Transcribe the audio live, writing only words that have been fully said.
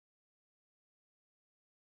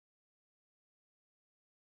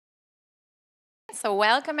So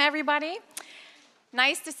welcome, everybody.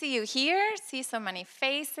 Nice to see you here, see so many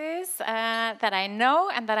faces that I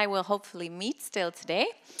know and that I will hopefully meet still today.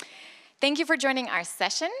 Thank you for joining our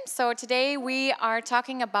session. So today we are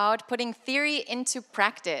talking about putting theory into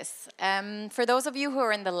practice. For those of you who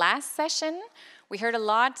are in the last session, we heard a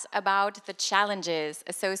lot about the challenges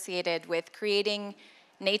associated with creating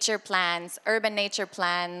nature plans, urban nature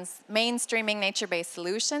plans, mainstreaming nature-based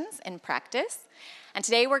solutions in practice. And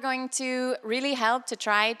today we're going to really help to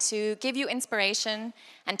try to give you inspiration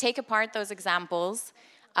and take apart those examples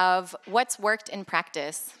of what's worked in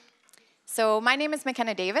practice. So my name is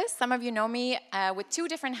McKenna Davis. Some of you know me with two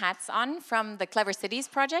different hats on, from the Clever Cities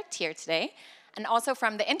project here today, and also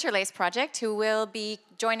from the Interlace project, who will be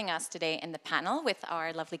joining us today in the panel with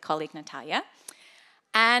our lovely colleague Natalia.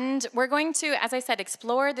 And we're going to, as I said,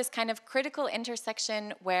 explore this kind of critical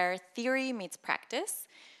intersection where theory meets practice.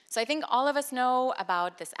 So I think all of us know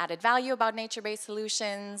about this added value about nature-based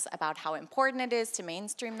solutions, about how important it is to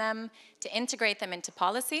mainstream them, to integrate them into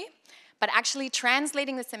policy. But actually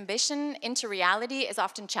translating this ambition into reality is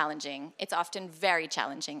often challenging. It's often very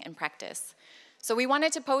challenging in practice. So we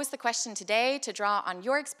wanted to pose the question today to draw on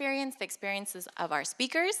your experience, the experiences of our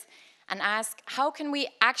speakers, and ask, how can we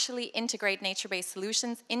actually integrate nature-based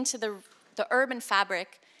solutions into the urban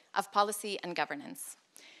fabric of policy and governance?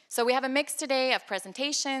 So we have a mix today of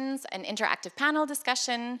presentations, an interactive panel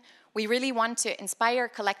discussion. We really want to inspire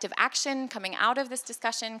collective action coming out of this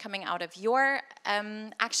discussion, coming out of your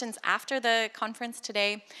actions after the conference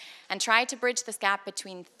today, and try to bridge this gap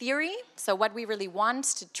between theory, so what we really want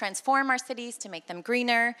to transform our cities, to make them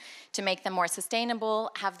greener, to make them more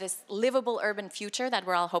sustainable, have this livable urban future that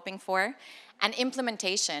we're all hoping for, and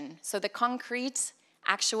implementation, so the concrete,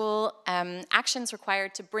 actual actions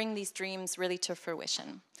required to bring these dreams really to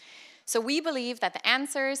fruition. So we believe that the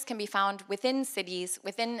answers can be found within cities,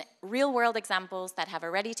 within real-world examples that have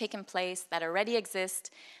already taken place, that already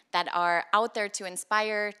exist, that are out there to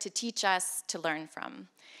inspire, to teach us, to learn from.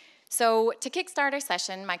 So to kickstart our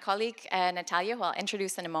session, my colleague Natalia, who I'll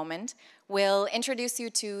introduce in a moment, will introduce you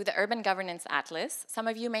to the Urban Governance Atlas. Some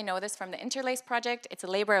of you may know this from the Interlace project. It's a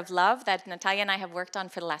labor of love that Natalia and I have worked on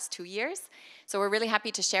for the last 2 years. So we're really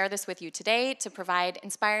happy to share this with you today to provide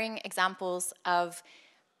inspiring examples of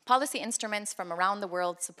policy instruments from around the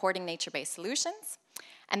world supporting nature-based solutions.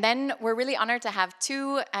 And then we're really honored to have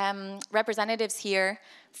two representatives here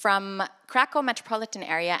from Krakow metropolitan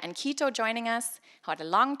area and Quito joining us, who had a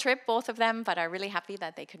long trip, both of them, but are really happy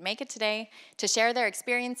that they could make it today to share their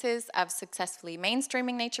experiences of successfully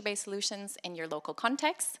mainstreaming nature-based solutions in your local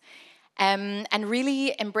context. And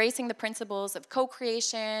really embracing the principles of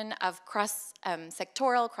co-creation, of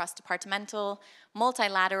cross-sectoral, cross-departmental,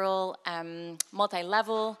 multilateral,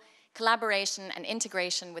 multi-level collaboration and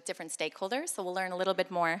integration with different stakeholders. So we'll learn a little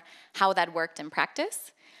bit more how that worked in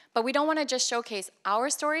practice. But we don't want to just showcase our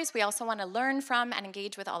stories. We also want to learn from and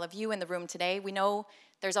engage with all of you in the room today. We know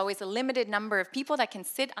there's always a limited number of people that can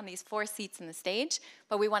sit on these 4 seats in the stage,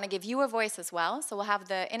 but we want to give you a voice as well. So we'll have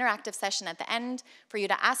the interactive session at the end for you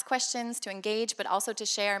to ask questions, to engage, but also to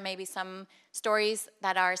share maybe some stories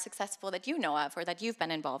that are successful that you know of or that you've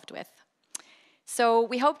been involved with. So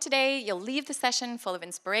we hope today you'll leave the session full of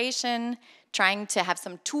inspiration, trying to have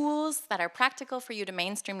some tools that are practical for you to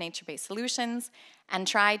mainstream nature-based solutions, and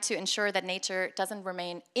try to ensure that nature doesn't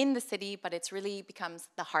remain in the city, but it really becomes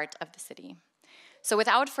the heart of the city. So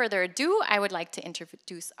without further ado, I would like to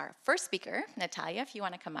introduce our first speaker, Natalia, if you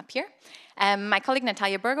want to come up here. My colleague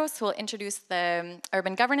Natalia Burgos, who will introduce the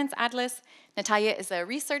Urban Governance Atlas. Natalia is a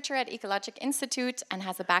researcher at Ecologic Institute and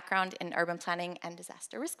has a background in urban planning and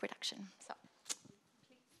disaster risk reduction. So.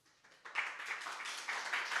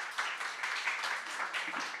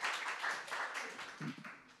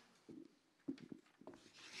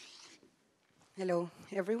 Hello,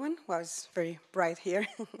 everyone. Well, it's very bright here.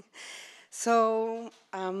 So,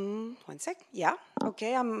 one sec. Yeah,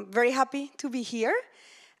 okay. I'm very happy to be here.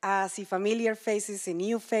 See familiar faces and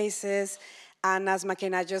new faces. And as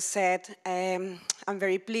McKenna just said, I'm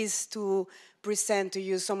very pleased to present to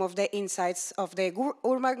you some of the insights of the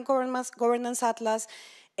Urban Governance Atlas.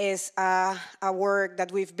 Is a work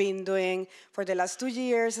that we've been doing for the last 2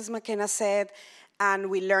 years, as McKenna said.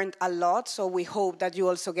 And we learned a lot, so we hope that you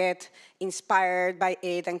also get inspired by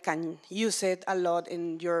it and can use it a lot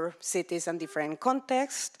in your cities and different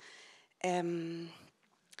contexts.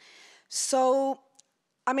 So,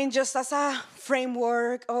 I mean, just as a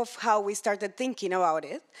framework of how we started thinking about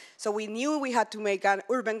it, so we knew we had to make an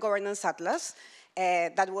urban governance atlas.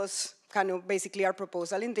 That was kind of basically our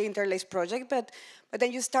proposal in the Interlace project, but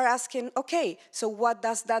then you start asking, okay, so what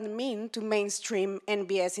does that mean to mainstream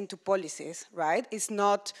NBS into policies, right? It's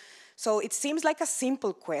not So it seems like a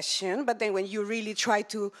simple question, but then when you really try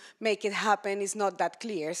to make it happen, it's not that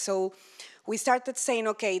clear. So we started saying,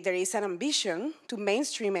 okay, there is an ambition to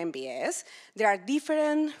mainstream MBS. There are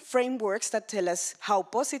different frameworks that tell us how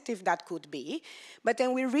positive that could be, but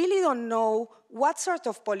then we really don't know what sort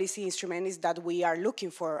of policy instrument is that we are looking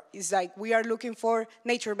for. It's like we are looking for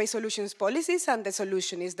nature-based solutions policies, and the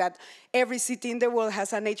solution is that every city in the world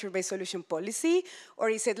has a nature-based solution policy, or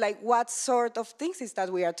is it like what sort of things is that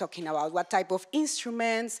we are talking about? What type of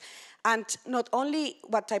instruments? And not only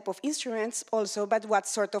what type of instruments also, but what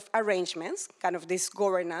sort of arrangements, kind of this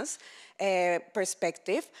governance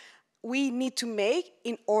perspective, we need to make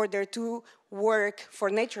in order to work for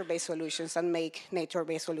nature-based solutions and make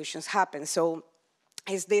nature-based solutions happen. So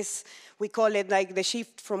is this, we call it like the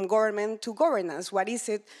shift from government to governance. What is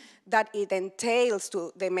it that it entails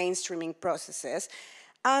to the mainstreaming processes?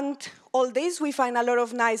 And all this, we find a lot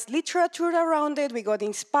of nice literature around it. We got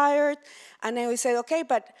inspired, and then we said, okay,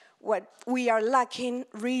 but what we are lacking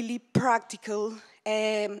really practical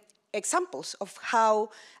examples of how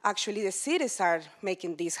actually the cities are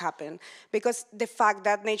making this happen. Because the fact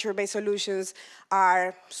that nature-based solutions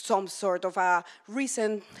are some sort of a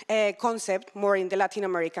recent concept, more in the Latin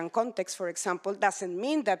American context, for example, doesn't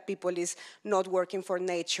mean that people is not working for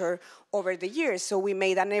nature over the years. So we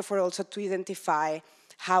made an effort also to identify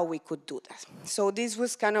how we could do that. So this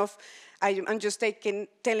was kind of, I'm just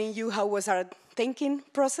telling you how was our thinking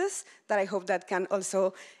process that I hope that can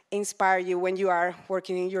also inspire you when you are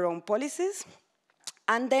working in your own policies.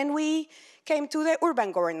 And then we came to the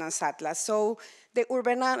Urban Governance Atlas. So the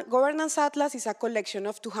Urban Governance Atlas is a collection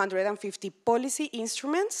of 250 policy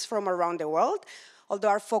instruments from around the world, although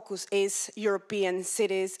our focus is European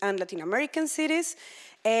cities and Latin American cities.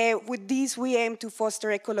 With this, we aim to foster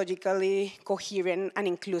ecologically coherent and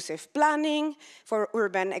inclusive planning for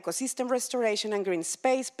urban ecosystem restoration and green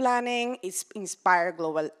space planning, inspire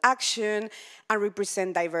global action, and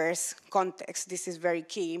represent diverse contexts. This is very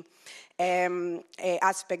key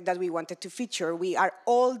aspect that we wanted to feature. We are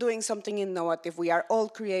all doing something innovative. We are all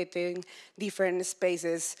creating different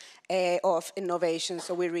spaces of innovation,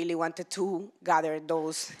 so we really wanted to gather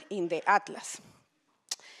those in the Atlas.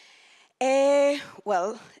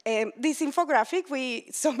 This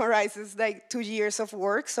infographic summarizes like 2 years of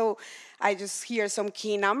work. So I just hear some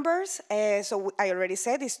key numbers. So I already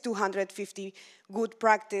said it's 250 good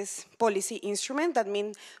practice policy instruments. That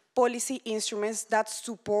means policy instruments that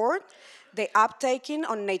support the uptaking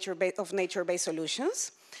on nature-based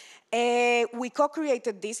solutions. We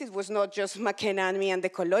co-created this. It was not just McKenna and me and the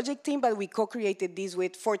Ecologic team, but we co-created this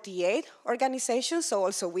with 48 organizations. So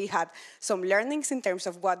also we had some learnings in terms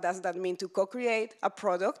of what does that mean to co-create a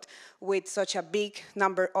product with such a big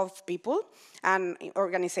number of people and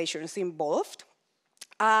organizations involved.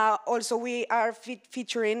 Also, we are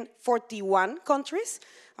featuring 41 countries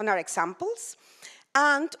on our examples.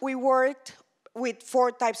 And we worked with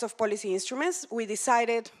 4 types of policy instruments. We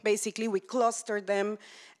decided, basically, we clustered them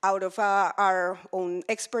out of our own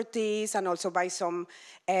expertise and also by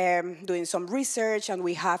doing some research, and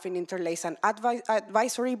we have in Interlace an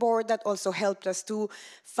advisory board that also helped us to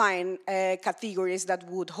find categories that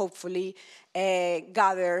would hopefully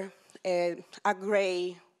gather a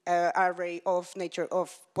great array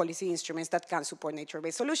of policy instruments that can support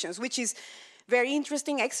nature-based solutions, which is very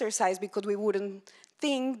interesting exercise because we wouldn't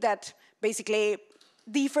think that basically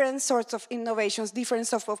different sorts of innovations, different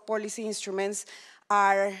sorts of policy instruments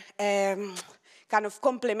are kind of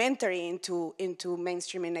complementary into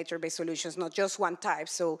mainstreaming nature-based solutions, not just one type.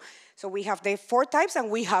 So we have the 4 types, and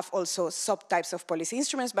we have also subtypes of policy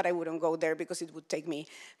instruments, but I wouldn't go there because it would take me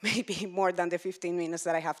maybe more than the 15 minutes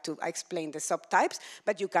that I have to explain the subtypes,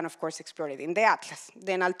 but you can, of course, explore it in the Atlas.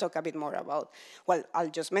 Then I'll talk a bit more about, well, I'll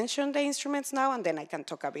just mention the instruments now, and then I can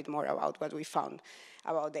talk a bit more about what we found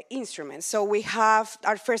about the instruments. So we have,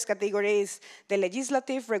 our first category is the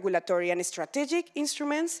legislative, regulatory, and strategic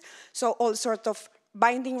instruments. So all sorts of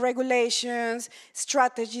binding regulations,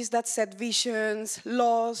 strategies that set visions,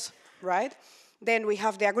 laws, right? Then we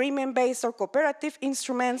have the agreement-based or cooperative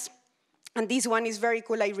instruments. And this one is very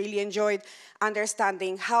cool. I really enjoyed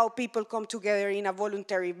understanding how people come together in a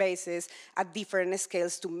voluntary basis at different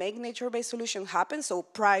scales to make nature-based solutions happen. So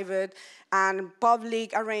private and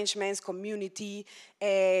public arrangements, community,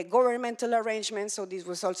 governmental arrangements. So this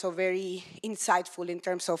was also very insightful in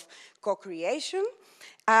terms of co-creation.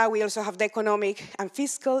 We also have the economic and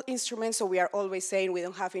fiscal instruments, so we are always saying we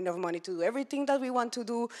don't have enough money to do everything that we want to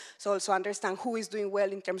do, so also understand who is doing well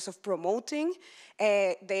in terms of promoting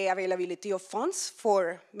the availability of funds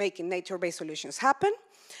for making nature-based solutions happen.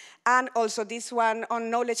 And also this one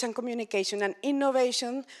on knowledge and communication and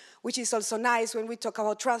innovation, which is also nice when we talk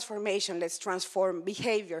about transformation. Let's transform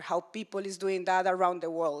behavior, how people is doing that around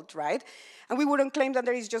the world, right? And we wouldn't claim that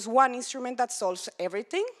there is just one instrument that solves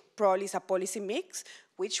everything. Probably it's a policy mix.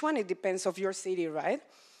 Which one? It depends of your city, right?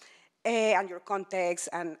 And your context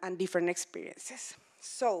and different experiences.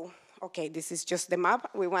 So, okay, this is just the map.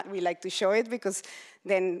 We like to show it because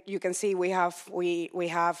then you can see we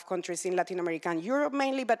have countries in Latin America and Europe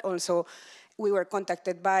mainly, but also we were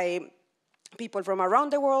contacted by people from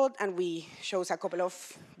around the world, and we chose a couple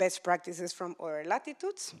of best practices from other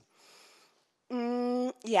latitudes.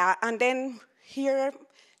 Yeah, and then here,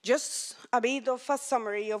 just a bit of a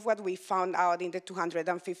summary of what we found out in the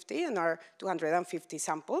 250, in our 250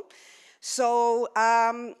 sample. So,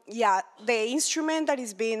 yeah, the instrument that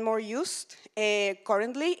is being more used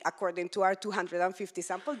currently, according to our 250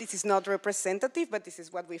 sample, this is not representative, but this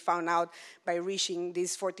is what we found out by reaching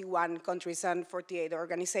these 41 countries and 48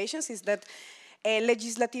 organizations, is that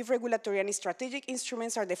legislative, regulatory, and strategic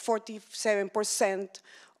instruments are the 47%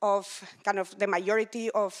 of kind of the majority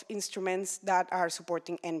of instruments that are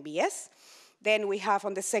supporting NBS. Then we have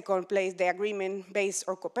on the second place the agreement-based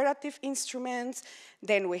or cooperative instruments.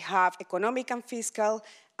 Then we have economic and fiscal,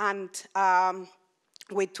 and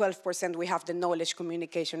with 12% we have the knowledge,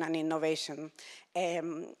 communication, and innovation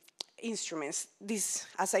instruments. This,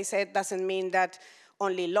 as I said, doesn't mean that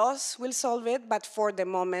only laws will solve it, but for the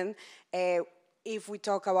moment, if we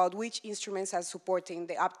talk about which instruments are supporting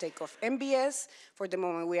the uptake of NBS, for the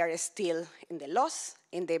moment we are still in the laws,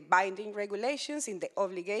 in the binding regulations, in the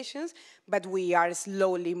obligations, but we are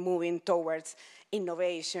slowly moving towards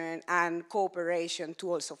innovation and cooperation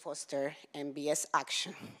to also foster NBS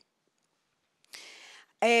action.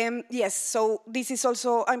 Yes, so this is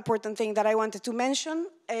also an important thing that I wanted to mention.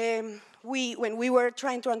 When we were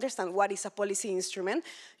trying to understand what is a policy instrument,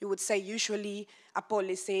 you would say usually a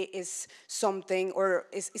policy is something or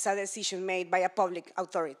is a decision made by a public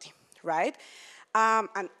authority, right?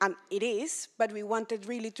 And it is, but we wanted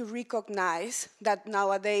really to recognize that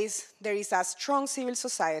nowadays there is a strong civil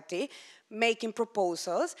society making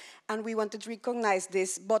proposals, and we wanted to recognize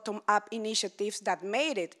these bottom-up initiatives that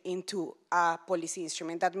made it into a policy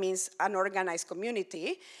instrument. That means an organized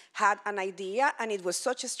community had an idea, and it was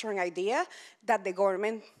such a strong idea that the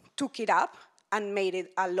government took it up and made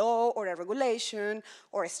it a law or a regulation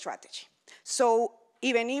or a strategy. So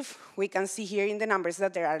even if we can see here in the numbers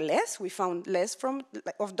that there are less, we found less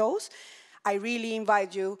of those, I really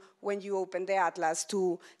invite you, when you open the atlas,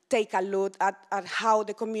 to take a look at how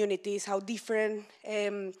the communities, how different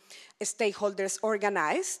stakeholders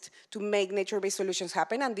organized to make nature-based solutions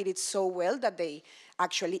happen, and did it so well that they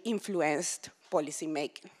actually influenced policy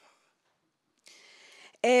making.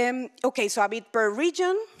 Okay, so a bit per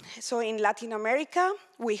region. So in Latin America,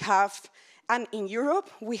 we have, and in Europe,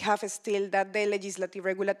 we have still that the legislative,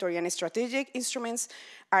 regulatory, and strategic instruments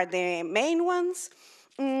are the main ones.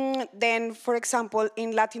 Then, for example,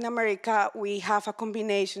 in Latin America, we have a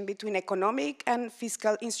combination between economic and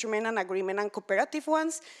fiscal instrument and agreement and cooperative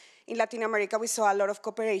ones. In Latin America, we saw a lot of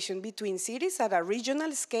cooperation between cities at a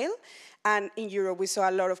regional scale, and in Europe, we saw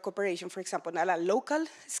a lot of cooperation, for example, at a local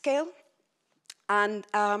scale. And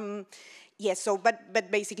yes, so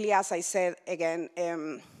but basically, as I said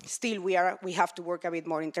again, still we have to work a bit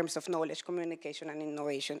more in terms of knowledge, communication, and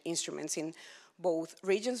innovation instruments in both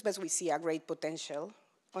regions, but we see a great potential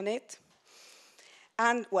on it.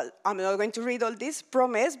 And well, I'm not going to read all this,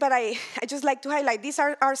 promise, but I just like to highlight these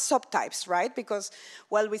are our subtypes, right? Because,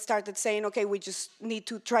 well, we started saying, okay, we just need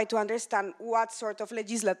to try to understand what sort of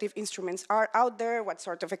legislative instruments are out there, what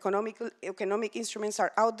sort of economic instruments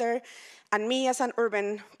are out there. And me as an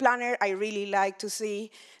urban planner, I really like to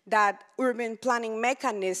see that urban planning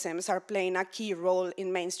mechanisms are playing a key role in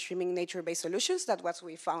mainstreaming nature-based solutions. That's what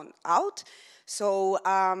we found out. So,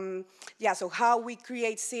 yeah, so how we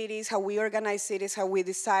create cities, how we organize cities, how we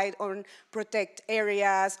decide on protect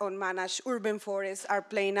areas, on manage urban forests are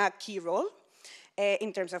playing a key role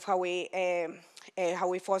in terms of how we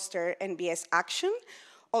foster NBS action.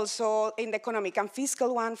 Also, in the economic and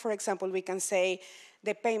fiscal one, for example, we can say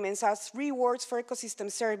the payments as rewards for ecosystem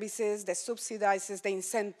services, the subsidizes, the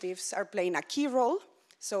incentives are playing a key role.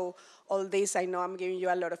 So all this, I know I'm giving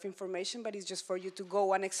you a lot of information, but it's just for you to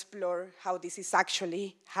go and explore how this is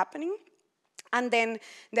actually happening. And then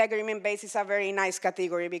the agreement base is a very nice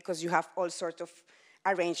category because you have all sorts of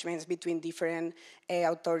arrangements between different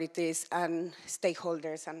authorities and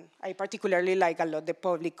stakeholders. And I particularly like a lot the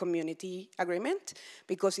public community agreement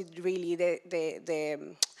because it really,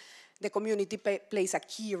 the community plays a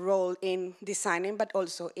key role in designing, but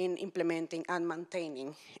also in implementing and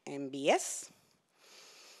maintaining NBS.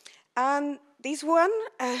 And this one,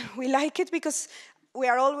 we like it because we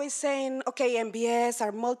are always saying, okay, MBS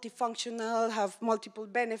are multifunctional, have multiple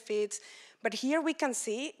benefits, but here we can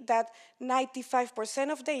see that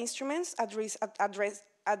 95% of the instruments address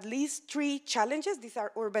at least 3 challenges. These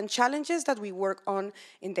are urban challenges that we work on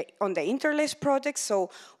the Interlace project. So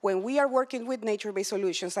when we are working with nature-based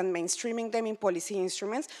solutions and mainstreaming them in policy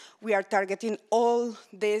instruments, we are targeting all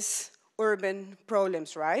these urban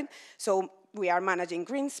problems, right? So we are managing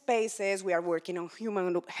green spaces, we are working on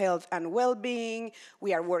human health and well-being,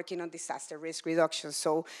 we are working on disaster risk reduction.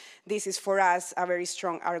 So this is for us a very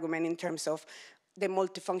strong argument in terms of the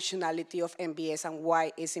multifunctionality of MBS and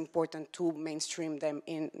why it's important to mainstream them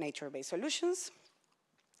in nature-based solutions.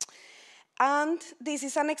 And this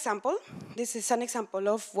is an example. This is an example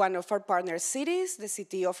of one of our partner cities, the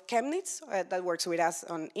city of Chemnitz, that works with us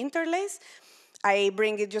on Interlace. I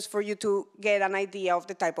bring it just for you to get an idea of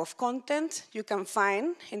the type of content you can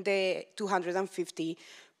find in the 250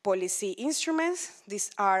 policy instruments. These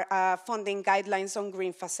are funding guidelines on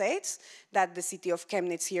green facades that the city of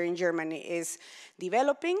Chemnitz here in Germany is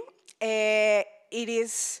developing. It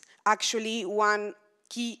is actually one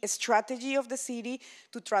key strategy of the city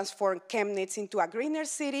to transform Chemnitz into a greener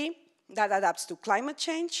city that adapts to climate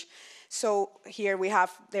change. So here we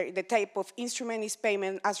have the type of instrument is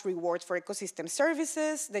payment as reward for ecosystem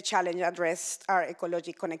services. The challenge addressed are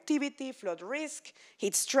ecological connectivity, flood risk,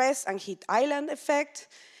 heat stress and heat island effect,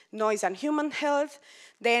 noise and human health.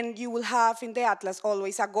 Then you will have in the Atlas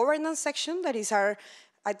always a governance section that is our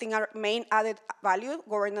main added value.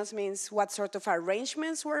 Governance means what sort of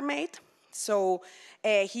arrangements were made. So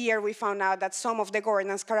here we found out that some of the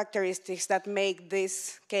governance characteristics that make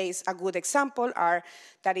this case a good example are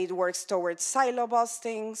that it works towards silo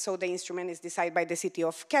busting, so the instrument is decided by the city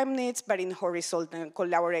of Chemnitz, but in horizontal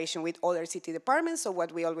collaboration with other city departments, so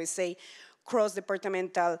what we always say,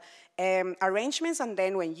 cross-departmental arrangements, and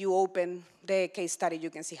then when you open the case study, you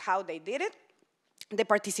can see how they did it. The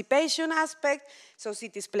participation aspect, so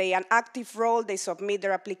cities play an active role, they submit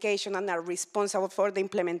their application and are responsible for the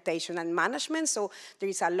implementation and management, so there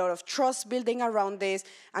is a lot of trust building around this,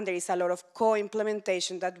 and there is a lot of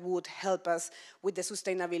co-implementation that would help us with the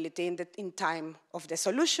sustainability in time of the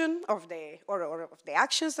solution, or of the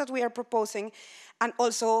actions that we are proposing. And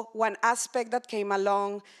also one aspect that came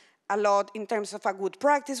along a lot in terms of a good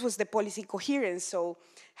practice was the policy coherence. So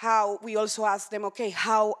how we also asked them, okay,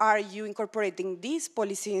 how are you incorporating this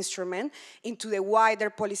policy instrument into the wider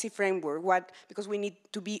policy framework? Because we need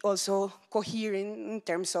to be also coherent in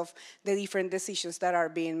terms of the different decisions that are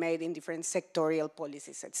being made in different sectorial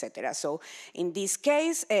policies, etc. So in this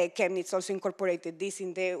case, Chemnitz also incorporated this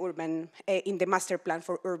in the master plan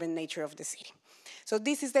for urban nature of the city. So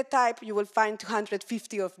this is the type, you will find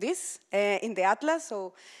 250 of this in the Atlas,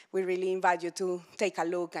 so we really invite you to take a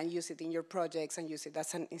look and use it in your projects and use it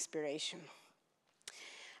as an inspiration.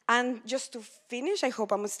 And just to finish, I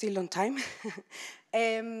hope I'm still on time.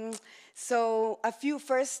 So a few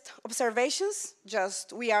first observations,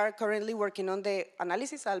 we are currently working on the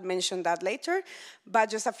analysis, I'll mention that later, but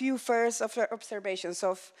just a few first observations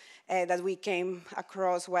that we came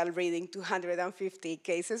across while reading 250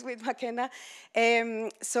 cases with McKenna.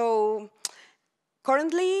 So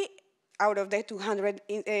currently, out of the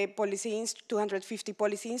 250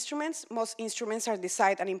 policy instruments, most instruments are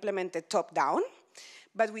designed and implemented top-down,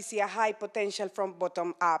 but we see a high potential from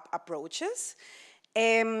bottom-up approaches.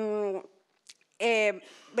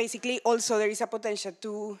 Basically, also there is a potential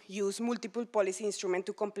to use multiple policy instruments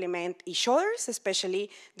to complement each other, especially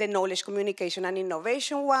the knowledge communication and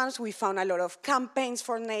innovation ones. We found a lot of campaigns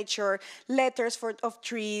for nature, letters of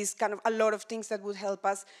trees, kind of a lot of things that would help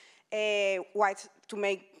us to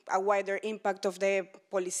make a wider impact of the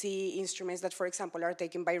policy instruments that, for example, are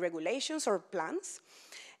taken by regulations or plans.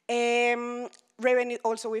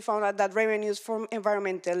 Also, we found out that revenues from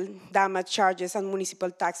environmental damage charges and municipal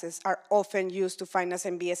taxes are often used to finance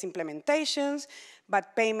MBS implementations,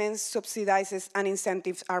 but payments, subsidies, and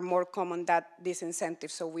incentives are more common than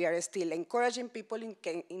disincentives. So we are still encouraging people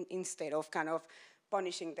instead of kind of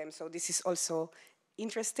punishing them. So this is also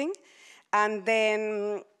interesting. And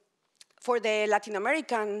then for the Latin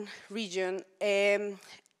American region, I've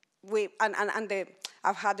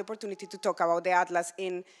had the opportunity to talk about the Atlas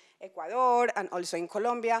in Ecuador and also in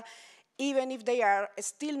Colombia. Even if they are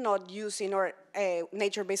still not using our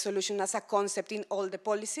nature-based solution as a concept in all the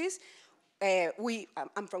policies,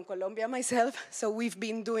 I'm from Colombia myself, so we've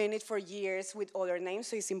been doing it for years with other names,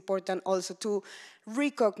 so it's important also to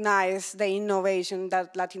recognize the innovation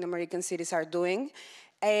that Latin American cities are doing.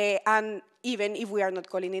 And even if we are not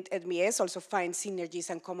calling it MBS, also find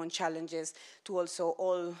synergies and common challenges to also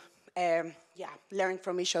all learn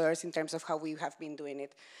from each other in terms of how we have been doing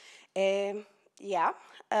it.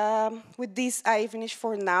 With this, I finish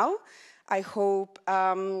for now. I hope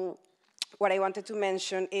what I wanted to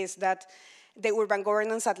mention is that the Urban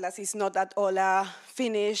Governance Atlas is not at all a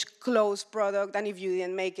finished, closed product, and if you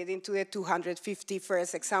didn't make it into the 250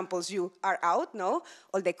 first examples, you are out, no?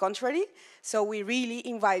 On the contrary. So we really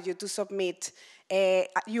invite you to submit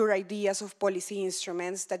your ideas of policy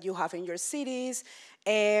instruments that you have in your cities.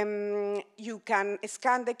 You can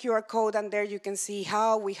scan the QR code, and there you can see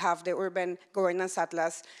how we have the Urban Governance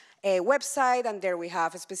Atlas website, and there we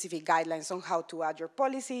have specific guidelines on how to add your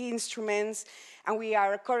policy instruments. And we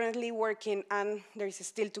are currently working, and there is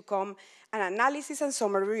still to come, an analysis and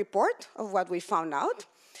summary report of what we found out.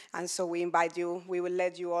 And so we invite you, we will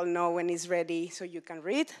let you all know when it's ready so you can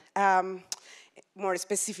read more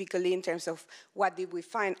specifically in terms of what did we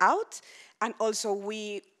find out. And also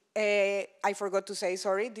I forgot to say,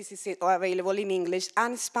 sorry, this is available in English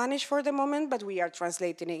and Spanish for the moment, but we are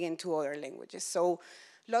translating it into other languages. So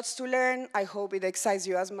lots to learn. I hope it excites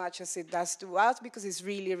you as much as it does to us, because it's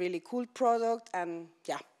really, really cool product. And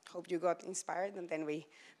yeah, hope you got inspired, and then we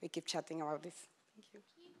keep chatting about this. Thank you.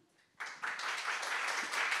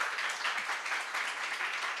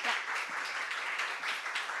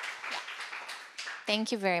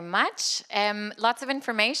 Thank you very much. Lots of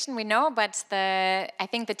information we know, but I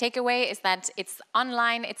think the takeaway is that it's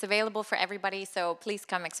online, it's available for everybody, so please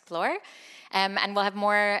come explore. And we'll have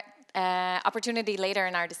more opportunity later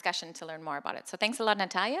in our discussion to learn more about it. So thanks a lot,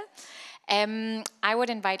 Natalia. I would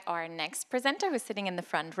invite our next presenter, who's sitting in the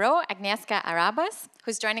front row, Agnieszka Arabas,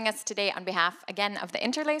 who's joining us today on behalf, again, of the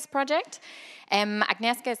Interlace project.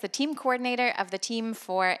 Agnieszka is the team coordinator of the team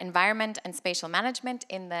for environment and spatial management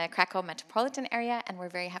in the Krakow metropolitan area, and we're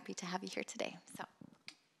very happy to have you here today. So.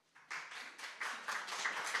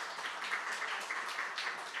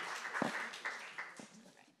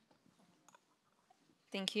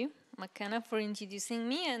 Thank you, McKenna, for introducing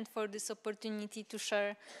me and for this opportunity to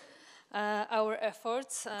share our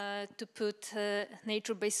efforts to put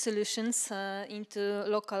nature-based solutions into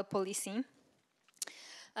local policy.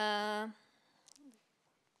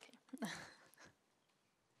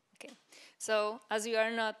 Okay. So, as we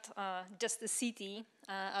are not just a city,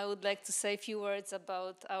 I would like to say a few words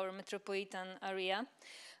about our metropolitan area.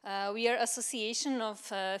 We are an association of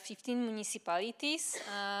 15 municipalities,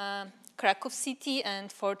 Krakow city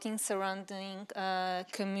and 14 surrounding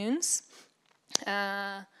communes.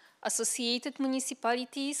 Associated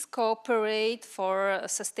municipalities cooperate for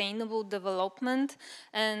sustainable development,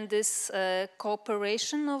 and this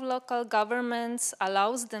cooperation of local governments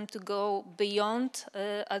allows them to go beyond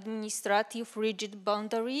administrative rigid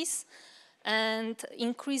boundaries and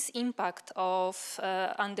increase impact of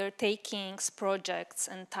undertakings, projects,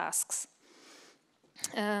 and tasks.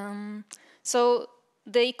 So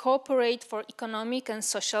they cooperate for economic and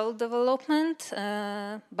social development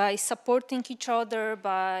by supporting each other,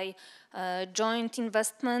 by joint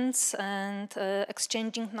investments and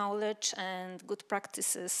exchanging knowledge and good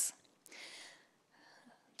practices.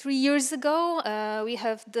 3 years ago, we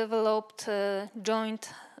have developed a joint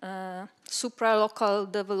supra-local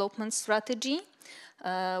development strategy.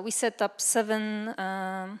 We set up 7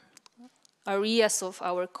 areas of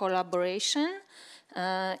our collaboration.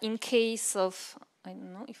 In case of, I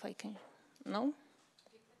don't know if I can, no?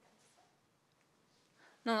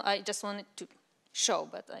 No, I just wanted to show,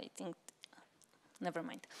 but I think, never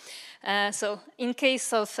mind. So in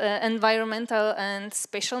case of environmental and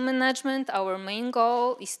spatial management, our main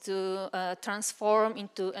goal is to transform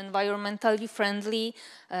into environmentally friendly,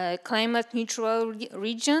 climate neutral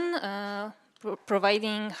region,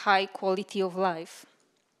 providing high quality of life.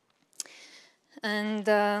 And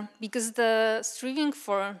because the striving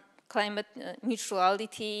for climate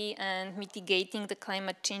neutrality and mitigating the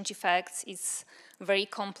climate change effects is very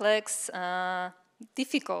complex,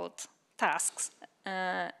 difficult tasks,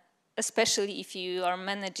 especially if you are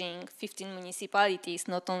managing 15 municipalities,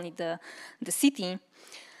 not only the city.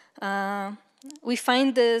 We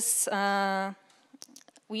find this,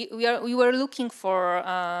 we were looking for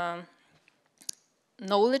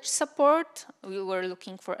knowledge support, we were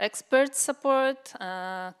looking for expert support,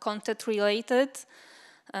 content related,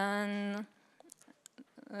 and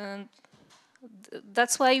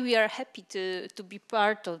that's why we are happy to be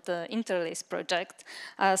part of the Interlace project,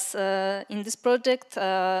 as in this project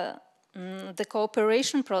the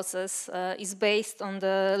cooperation process is based on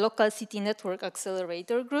the local city network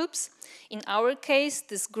accelerator groups. In our case,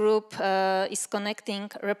 this group is connecting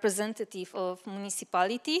representatives of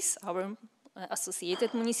municipalities, our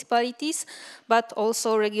associated municipalities, but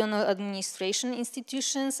also regional administration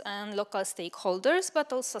institutions and local stakeholders,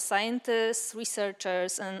 but also scientists,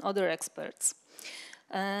 researchers, and other experts.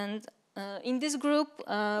 And in this group,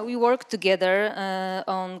 we work together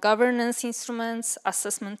on governance instruments,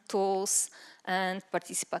 assessment tools, and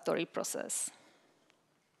participatory process.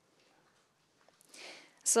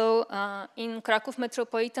 So in Kraków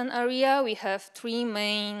metropolitan area, we have three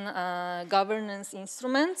main governance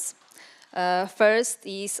instruments. First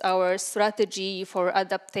is our strategy for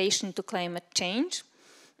adaptation to climate change.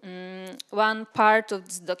 One part of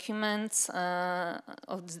this document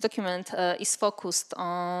is focused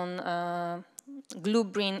on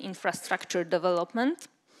blue-green infrastructure development.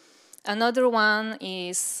 Another one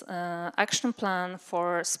is action plan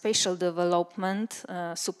for spatial development,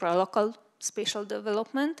 supralocal spatial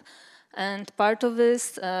development, and part of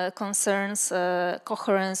this concerns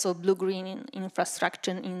coherence of blue-green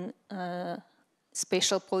infrastructure in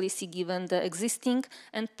spatial policy given the existing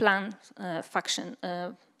and planned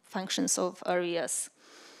functions of areas.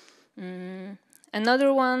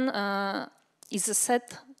 Another one is a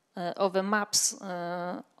set of maps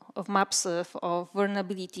of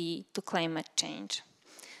vulnerability to climate change.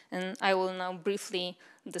 And I will now briefly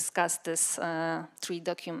discuss these three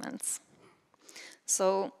documents.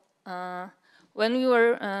 So when we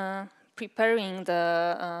were preparing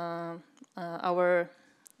our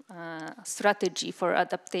strategy for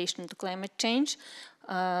adaptation to climate change,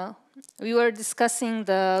 we were discussing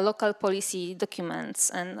the local policy documents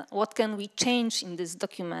and what can we change in these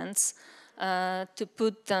documents to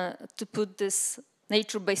put this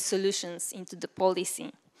nature-based solutions into the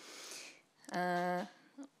policy.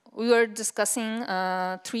 We were discussing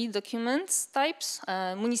three documents types,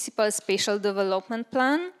 municipal spatial development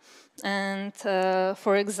plan, and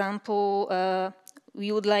for example,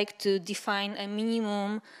 we would like to define a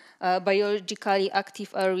minimum biologically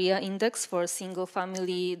active area index for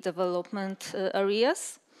single-family development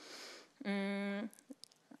areas.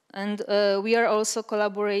 And we are also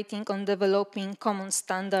collaborating on developing common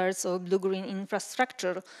standards of blue-green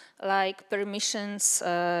infrastructure, like permissions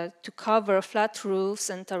to cover flat roofs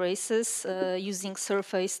and terraces using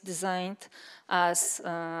surface designed as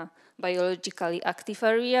biologically active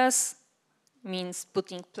areas, means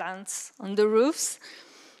putting plants on the roofs.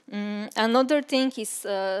 Another thing is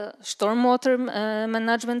stormwater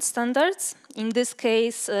management standards. In this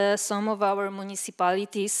case, some of our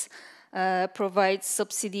municipalities provide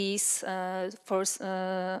subsidies for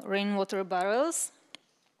rainwater barrels.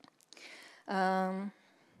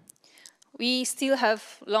 We still have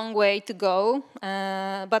a long way to go,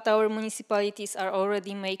 but our municipalities are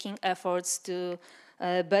already making efforts to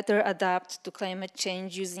better adapt to climate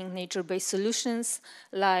change using nature-based solutions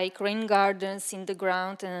like rain gardens in the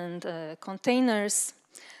ground and containers,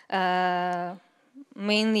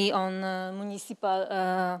 mainly on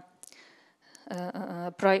municipal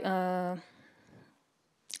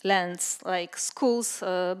lands like schools,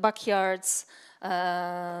 backyards,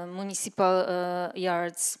 municipal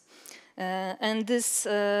yards. And these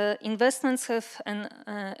investments have an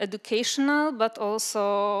educational but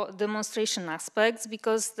also demonstration aspects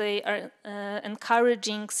because they are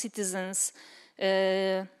encouraging citizens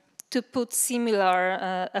to put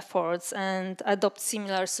similar efforts and adopt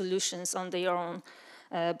similar solutions on their own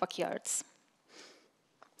backyards.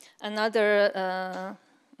 Another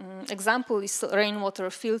example is rainwater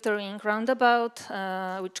filtering roundabout,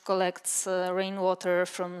 which collects rainwater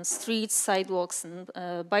from streets, sidewalks,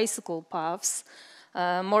 and bicycle paths.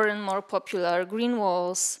 More and more popular green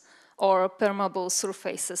walls or permeable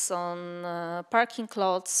surfaces on parking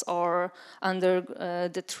lots or under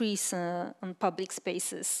the trees on public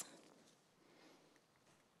spaces.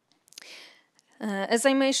 As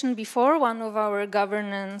I mentioned before, one of our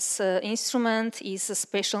governance instruments is a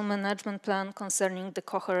spatial management plan concerning the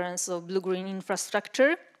coherence of blue-green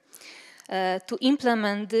infrastructure. To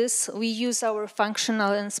implement this, we use our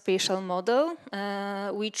functional and spatial model,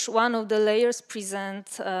 which one of the layers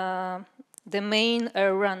presents the main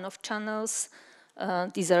air runoff channels.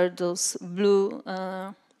 These are those blue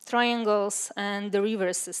triangles and the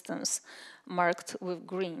river systems marked with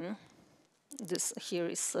green. This here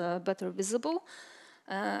is better visible.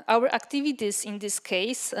 Our activities in this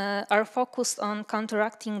case are focused on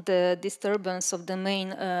counteracting the disturbance of the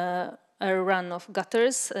main air runoff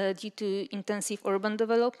gutters due to intensive urban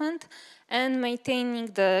development and maintaining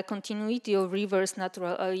the continuity of rivers'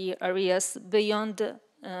 natural areas beyond the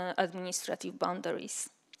administrative boundaries.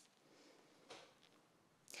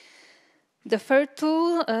 The third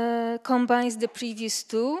tool combines the previous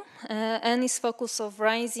two and is focused on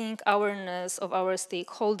raising awareness of our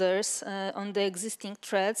stakeholders on the existing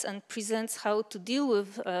threats and presents how to deal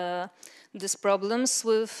with these problems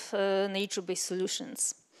with nature-based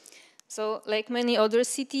solutions. So, like many other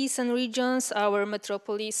cities and regions, our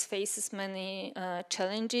metropolis faces many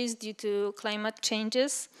challenges due to climate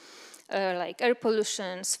changes, like air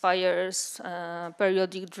pollution, fires,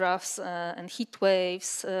 periodic droughts and heat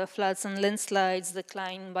waves, floods and landslides,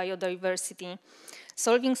 decline in biodiversity.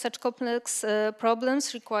 Solving such complex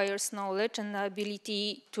problems requires knowledge and the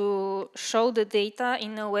ability to show the data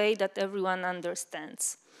in a way that everyone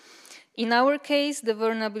understands. In our case, the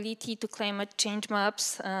vulnerability to climate change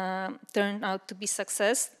maps turned out to be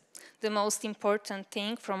success. The most important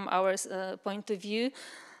thing from our point of view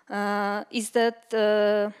is that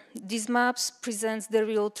these maps present the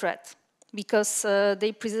real threat, because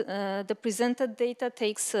the presented data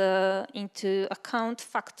takes into account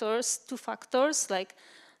two factors like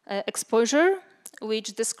exposure,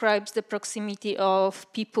 which describes the proximity of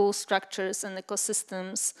people, structures, and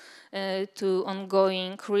ecosystems to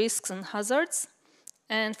ongoing risks and hazards.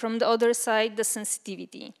 And from the other side, the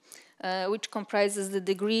sensitivity, which comprises the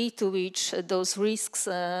degree to which those risks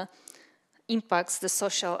impacts the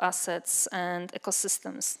social assets and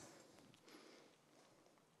ecosystems.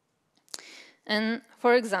 And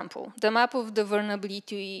for example, the map of the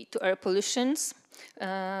vulnerability to air pollutions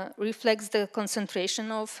reflects the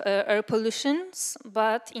concentration of air pollutions,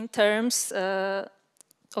 but in terms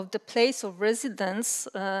of the place of residence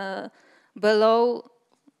below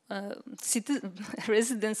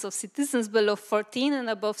residence of citizens below 14 and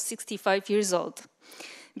above 65 years old,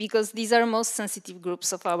 because these are most sensitive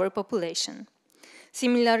groups of our population.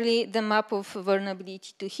 Similarly, the map of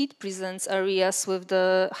vulnerability to heat presents areas with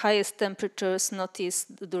the highest temperatures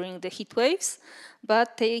noticed during the heat waves,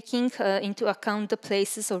 but taking into account the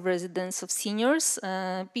places of residence of seniors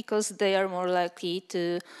because they are more likely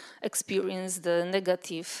to experience the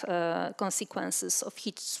negative consequences of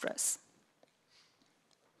heat stress.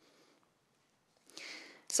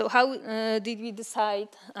 So how did we decide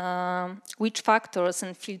which factors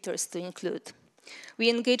and filters to include? We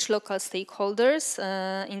engage local stakeholders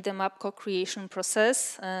in the map co-creation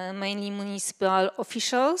process, mainly municipal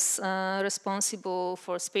officials responsible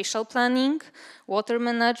for spatial planning, water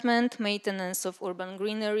management, maintenance of urban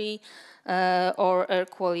greenery, or air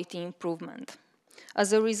quality improvement.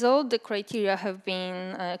 As a result, the criteria have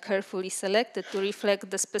been carefully selected to reflect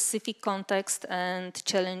the specific context and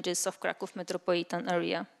challenges of Kraków metropolitan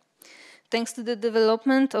area. Thanks to the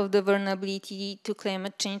development of the vulnerability to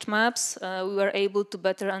climate change maps, we were able to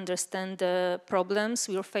better understand the problems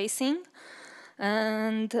we were facing.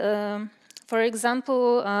 And for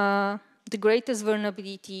example, the greatest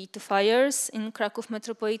vulnerability to fires in Kraków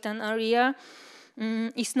metropolitan area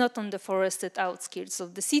is not on the forested outskirts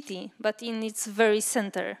of the city, but in its very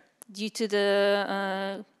center, due to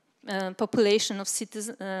the population of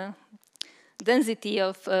citizens, density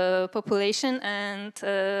of population and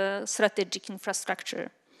strategic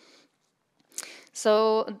infrastructure.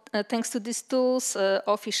 So thanks to these tools,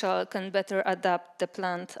 officials can better adapt the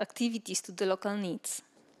planned activities to the local needs.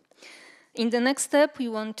 In the next step, we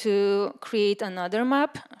want to create another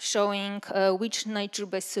map showing which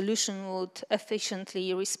nature-based solution would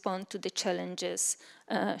efficiently respond to the challenges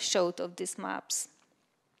showed of these maps.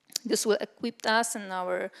 This will equip us and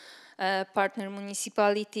our partner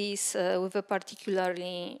municipalities with a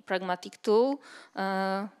particularly pragmatic tool,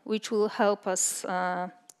 which will help us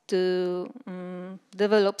to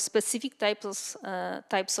develop specific types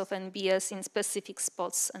of NBS in specific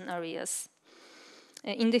spots and areas.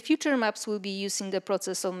 In the future, maps will be used in the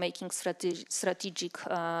process of making strategic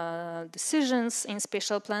decisions in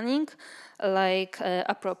spatial planning, like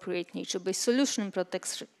appropriate nature-based solution,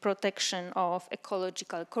 protection of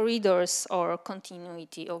ecological corridors, or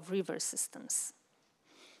continuity of river systems.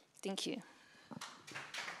 Thank you.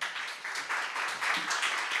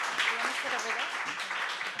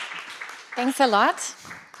 Thanks a lot.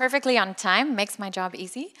 Perfectly on time, makes my job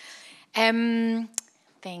easy.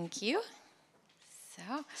 Thank you.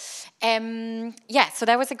 So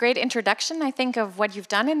that was a great introduction, I think, of what you've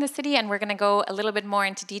done in the city, and we're going to go a little bit more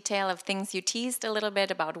into detail of things you teased a little bit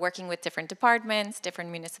about working with different departments, different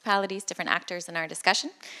municipalities, different actors in our discussion,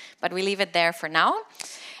 but we leave it there for now.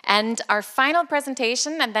 And our final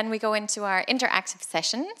presentation, and then we go into our interactive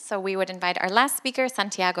session. So we would invite our last speaker,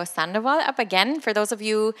 Santiago Sandoval, up again. For those of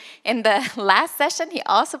you in the last session, he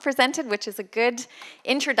also presented, which is a good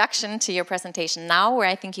introduction to your presentation now, where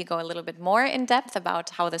I think you go a little bit more in depth about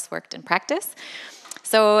how this worked in practice.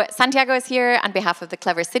 So Santiago is here on behalf of the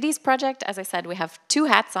Clever Cities project. As I said, we have 2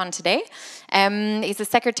 hats on today. He's the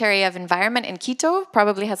Secretary of Environment in Quito,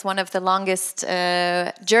 probably has one of the longest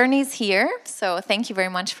journeys here. So thank you very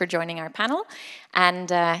much for joining our panel.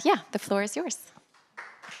 And yeah, the floor is yours.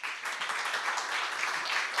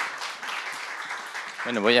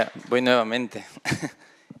 Bueno, voy nuevamente.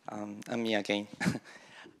 I'm me again.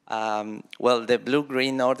 Well, the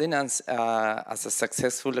Blue-Green Ordinance, as a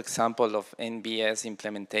successful example of NBS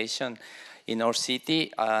implementation in our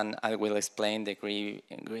city, and I will explain the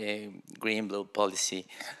Green-Blue policy.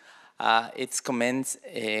 It's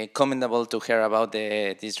commendable to hear about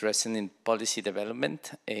this recent policy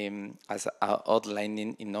development as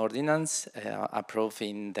outlined in ordinance approved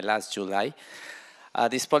in the last July.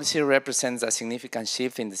 This policy represents a significant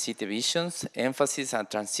shift in the city visions, emphasis and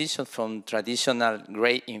transition from traditional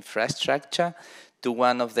gray infrastructure to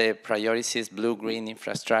one of the priorities blue-green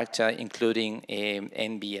infrastructure, including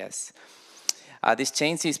NBS. This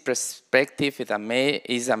change in perspective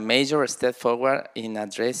is a major step forward in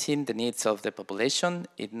addressing the needs of the population.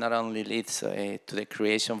 It not only leads to the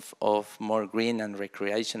creation of more green and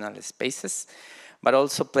recreational spaces, but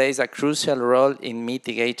also plays a crucial role in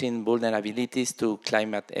mitigating vulnerabilities to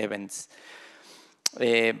climate events.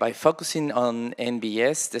 By focusing on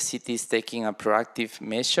NBS, the city is taking a proactive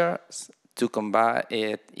measures to combat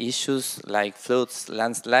issues like floods,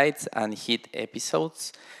 landslides, and heat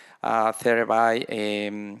episodes, thereby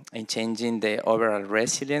changing the overall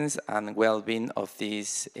resilience and well-being of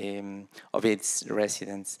its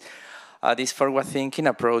residents. This forward-thinking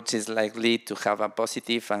approach is likely to have a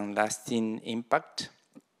positive and lasting impact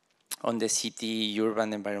on the city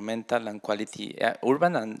urban environmental and quality,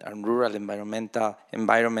 urban and rural environment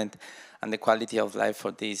and the quality of life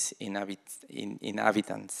for these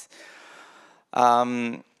inhabitants.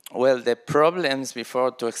 Well, the problems,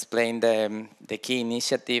 before to explain the key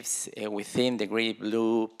initiatives within the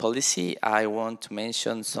Green-Blue policy, I want to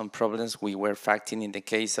mention some problems we were facing in the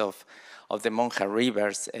case of the Monja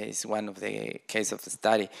Rivers is one of the cases of the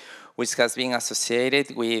study, which has been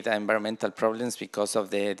associated with environmental problems because of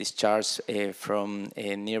the discharge from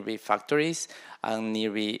nearby factories and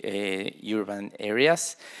nearby urban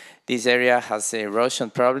areas. This area has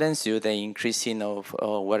erosion problems due to the increasing of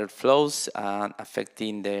water flows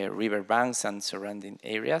affecting the river banks and surrounding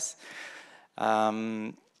areas.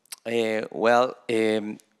 We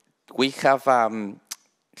have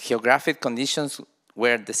geographic conditions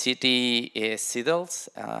where the city settles,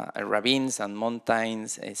 ravines and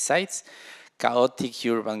mountains sites, chaotic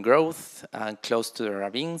urban growth close to the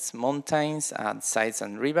ravines, mountains, sites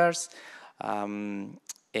and rivers, flood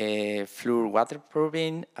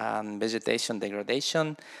waterproofing and vegetation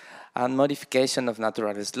degradation, and modification of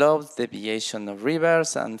natural slopes, deviation of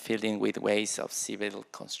rivers, and filling with waste of civil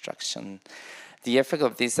construction. The effect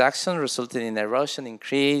of this action resulted in erosion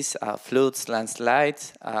increase, floods,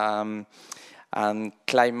 landslides, and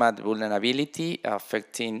climate vulnerability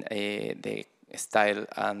affecting the style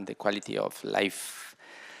and the quality of life.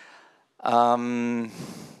 Well,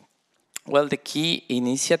 the key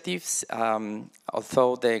initiatives,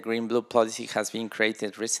 although the Green-Blue policy has been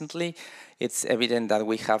created recently, it's evident that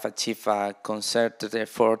we have achieved a concerted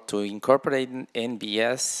effort to incorporate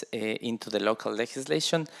NBS into the local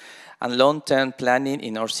legislation and long-term planning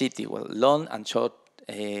in our city, well, long and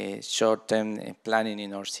short-term planning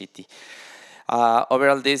in our city.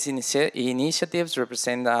 Overall, these initiatives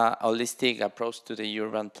represent a holistic approach to the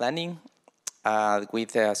urban planning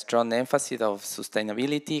with a strong emphasis of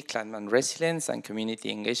sustainability, climate resilience, and community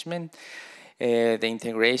engagement. The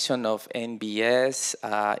integration of NBS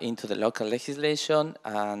into the local legislation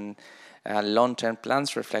and long-term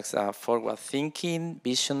plans reflects a forward-thinking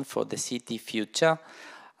vision for the city future.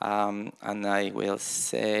 And I will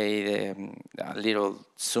say a little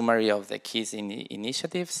summary of the key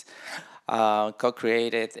initiatives.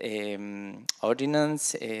 Co-created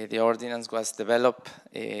ordinance. The ordinance was developed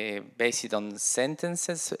based on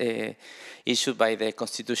sentences issued by the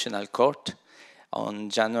Constitutional Court on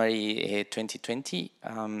January 2020.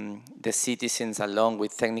 The citizens, along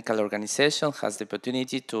with technical organizations, has the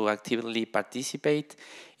opportunity to actively participate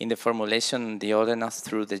in the formulation of the ordinance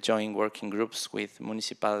through the joint working groups with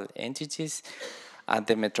municipal entities and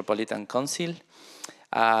the Metropolitan Council.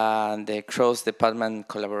 The cross-department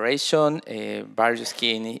collaboration, various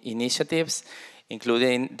key initiatives,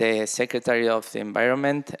 including the Secretary of the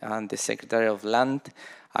Environment and the Secretary of Land,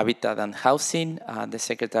 Habitat and Housing, the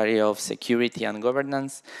Secretary of Security and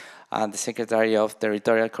Governance, the Secretary of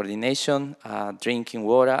Territorial Coordination, Drinking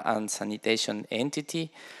Water and Sanitation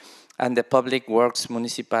Entity, and the Public Works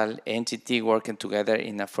Municipal Entity working together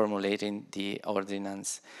in formulating the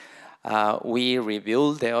ordinance. We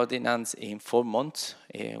rebuilt the ordinance in 4 months,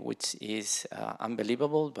 which is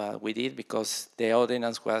unbelievable, but we did because the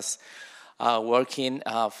ordinance was working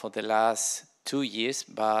for the last 2 years,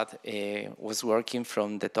 but was working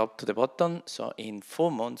from the top to the bottom. So in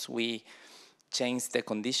 4 months, we changed the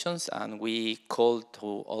conditions and we called to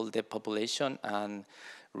all the population and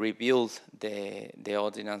rebuild the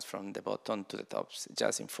ordinance from the bottom to the top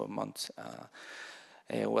just in 4 months.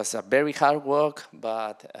 It was a very hard work,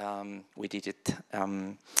 but we did it.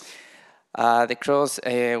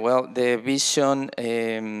 The vision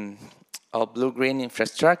of blue-green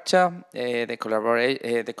infrastructure, the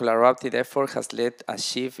collaborative effort has led a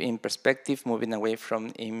shift in perspective, moving away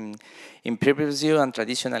from in previous view and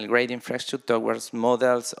traditional gray infrastructure towards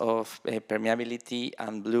models of permeability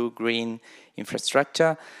and blue-green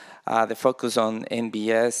infrastructure. The focus on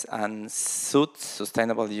NBS and SUD,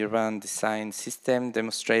 Sustainable Urban Design System,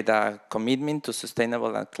 demonstrate a commitment to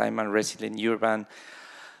sustainable and climate-resilient urban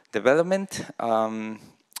development.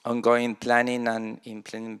 Ongoing planning and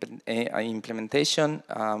implementation.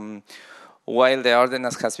 While the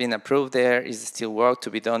ordinance has been approved, there is still work to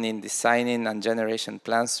be done in designing and generation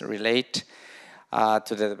plans relate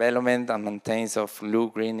to the development and maintenance of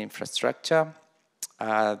blue-green infrastructure.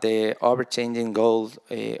 The overchanging goal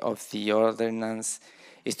of the ordinance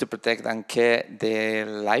is to protect and care the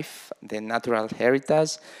life, the natural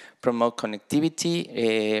heritage, promote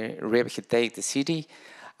connectivity, revegetate the city,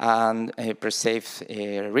 and preserve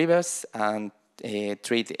rivers and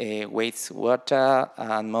treat wastewater,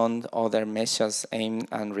 among other measures aimed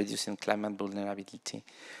at reducing climate vulnerability.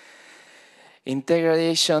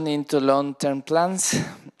 Integration into long-term plans.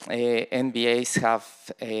 NBAs have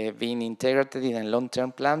been integrated in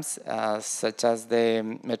long-term plans, such as the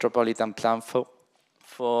Metropolitan Plan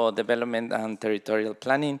for Development and Territorial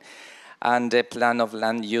Planning, and the Plan of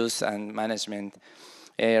Land Use and Management,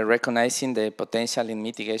 recognizing the potential in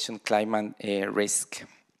mitigation climate risk.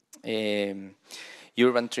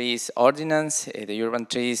 Urban Trees Ordinance. The Urban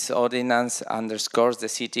Trees Ordinance underscores the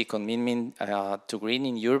city commitment to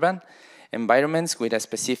greening urban environments with a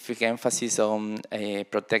specific emphasis on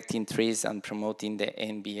protecting trees and promoting the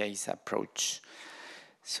NBA's approach.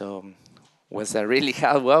 So it was a really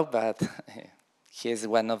hard work, but here's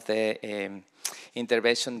one of the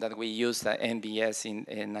interventions that we use at NBS in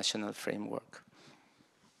a national framework.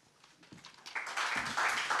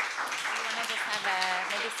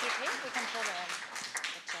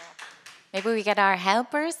 Maybe we get our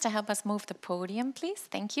helpers to help us move the podium, please.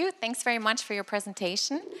 Thank you. Thanks very much for your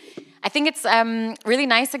presentation. I think it's really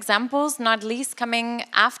nice examples, not least coming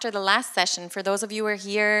after the last session. For those of you who are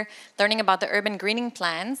here learning about the urban greening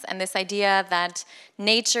plans and this idea that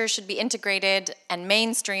nature should be integrated and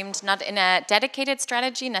mainstreamed, not in a dedicated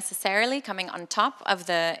strategy necessarily, coming on top of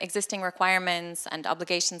the existing requirements and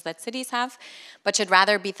obligations that cities have, but should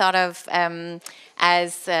rather be thought of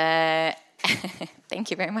as, thank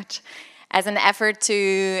you very much, as an effort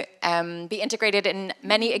to be integrated in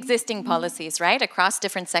many existing policies, right? Across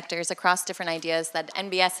different sectors, across different ideas, that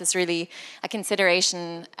NBS is really a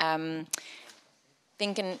consideration,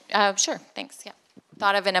 sure, thanks, yeah.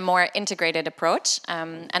 Thought of in a more integrated approach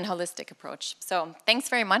and holistic approach. So thanks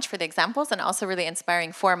very much for the examples, and also really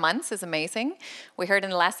inspiring. 4 months is amazing. We heard in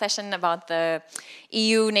the last session about the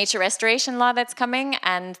EU nature restoration law that's coming,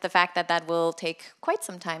 and the fact that that will take quite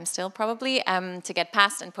some time still probably to get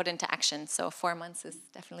passed and put into action. So 4 months is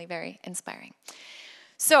definitely very inspiring.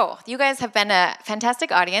 So you guys have been a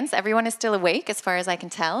fantastic audience. Everyone is still awake as far as I can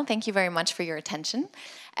tell. Thank you very much for your attention.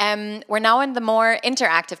 We're now in the more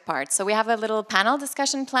interactive part. So we have a little panel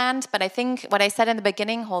discussion planned, but I think what I said in the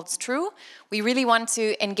beginning holds true. We really want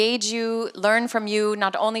to engage you, learn from you,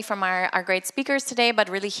 not only from our great speakers today, but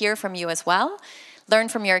really hear from you as well. Learn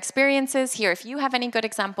from your experiences, hear if you have any good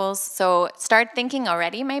examples. So start thinking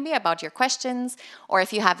already maybe about your questions, or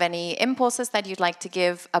if you have any impulses that you'd like to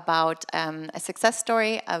give about a success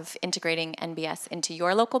story of integrating NBS into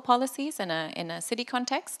your local policies in a city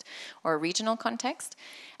context or a regional context.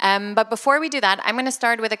 But before we do that, I'm going to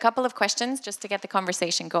start with a couple of questions just to get the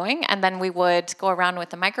conversation going, and then we would go around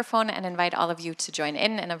with the microphone and invite all of you to join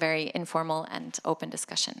in a very informal and open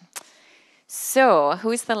discussion. So,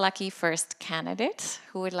 who's the lucky first candidate?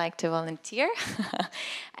 Who would like to volunteer?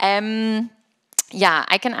 Yeah,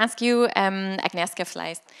 I can ask you, Agnieszka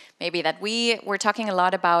Fleist, maybe that we were talking a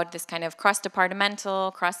lot about this kind of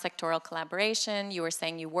cross-departmental, cross-sectoral collaboration. You were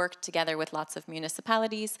saying you worked together with lots of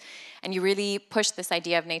municipalities, and you really pushed this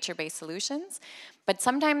idea of nature-based solutions. But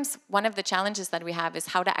sometimes one of the challenges that we have is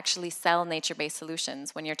how to actually sell nature-based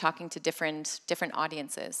solutions when you're talking to different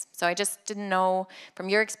audiences. So I just didn't know, from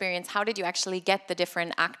your experience, how did you actually get the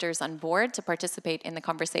different actors on board to participate in the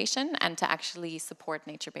conversation and to actually support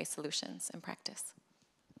nature-based solutions in practice?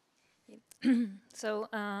 So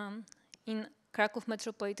in Kraków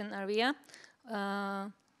metropolitan area,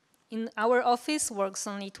 in our office works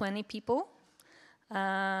only 20 people.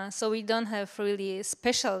 So we don't have really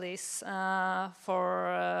specialists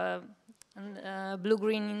for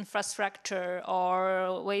blue-green infrastructure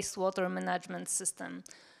or wastewater management system.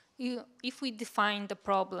 If we define the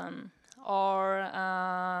problem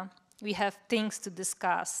or we have things to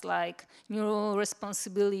discuss like new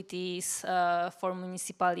responsibilities for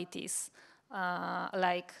municipalities,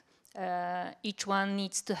 like each one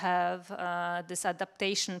needs to have this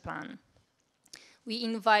adaptation plan. We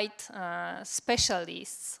invite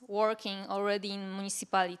specialists working already in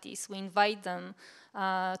municipalities. We invite them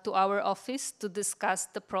to our office to discuss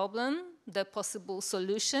the problem, the possible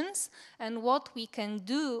solutions, and what we can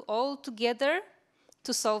do all together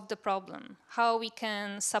to solve the problem, how we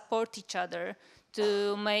can support each other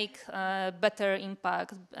to make better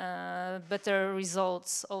impact, better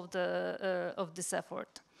results of this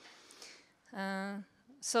effort.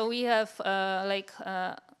 So we have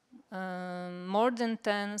more than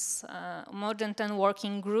 10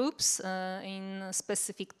 working groups in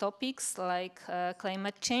specific topics like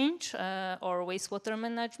climate change or wastewater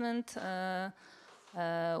management,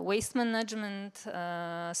 waste management,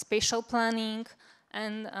 spatial planning.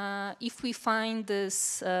 And if we find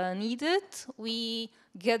this needed, we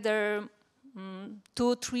gather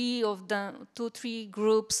two, three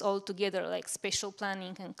groups all together, like spatial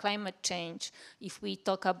planning and climate change. If we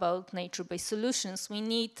talk about nature-based solutions, we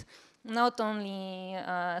need not only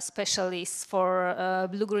specialists for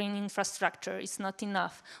blue-green infrastructure. It's not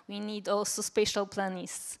enough. We need also spatial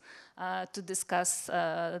planists to discuss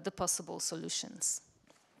the possible solutions.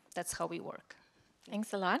 That's how we work.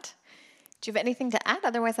 Thanks a lot. Do you have anything to add?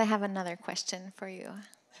 Otherwise, I have another question for you.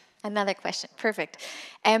 Another question, perfect.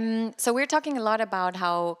 So we're talking a lot about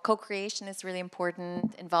how co-creation is really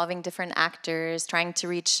important, involving different actors, trying to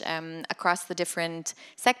reach across the different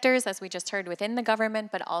sectors, as we just heard, within the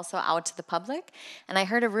government, but also out to the public. And I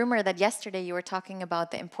heard a rumor that yesterday you were talking about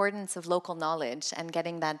the importance of local knowledge and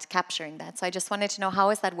getting that, capturing that. So I just wanted to know, how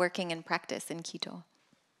is that working in practice in Quito?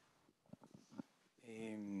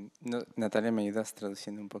 No, Natalia, ¿me ayudas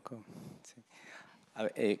traduciendo un poco?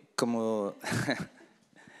 Sí. Como...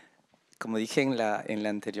 Como dije en la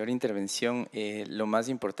anterior intervención, lo más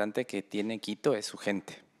importante que tiene Quito es su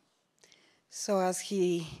gente. So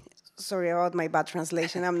sorry about my bad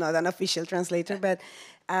translation, I'm not an official translator, but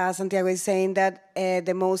Santiago is saying that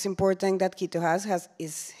the most important that Quito has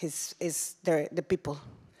is the people,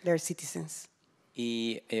 their citizens.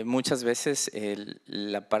 Y muchas veces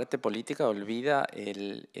la parte política olvida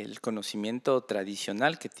el conocimiento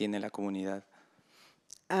tradicional que tiene la comunidad.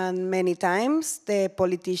 And many times the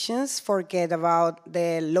politicians forget about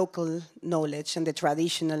the local knowledge and the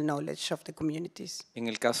traditional knowledge of the communities. En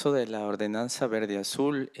el caso de la ordenanza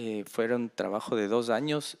verde-azul, fueron trabajo de 2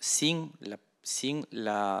 años sin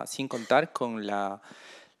contar con la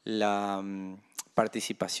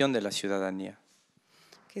participación de la ciudadanía.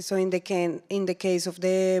 Okay, so in the case of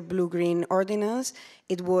the blue-green ordinance,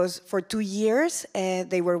 it was for 2 years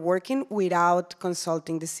they were working without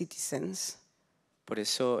consulting the citizens. Por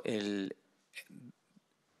eso en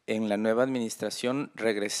la nueva administración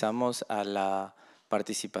regresamos a la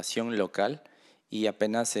participación local y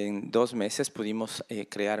apenas en 2 meses pudimos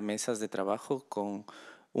crear mesas de trabajo con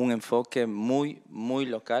un enfoque muy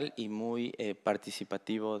local y muy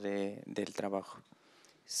participativo del trabajo.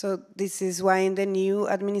 So this is why in the new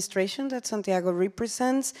administration that Santiago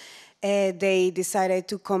represents, they decided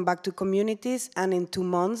to come back to communities, and in 2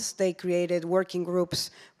 months they created working groups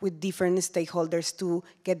with different stakeholders to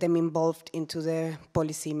get them involved into the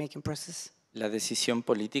policy making process. La decisión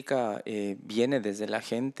política viene desde la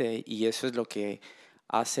gente y eso es lo que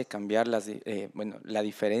hace cambiar la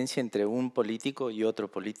diferencia entre un político y otro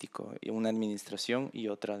político, y una administración y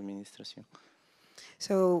otra administración.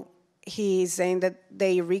 So he is saying that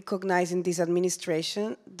they recognize in this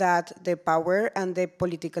administration that the power and the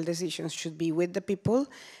political decisions should be with the people,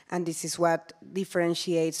 and this is what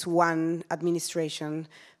differentiates one administration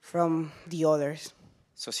from the others.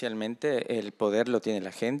 Socialmente el poder lo tiene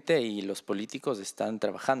la gente y los políticos están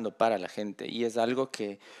trabajando para la gente y es algo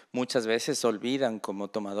que muchas veces olvidan como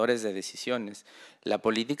tomadores de decisiones. La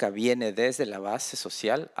política viene desde la base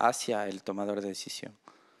social hacia el tomador de decisión.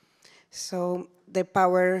 So the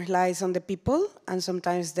power lies on the people, and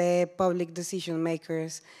sometimes the public decision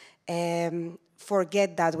makers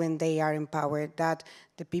forget that when they are empowered, that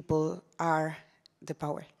the people are the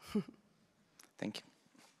power. Thank you.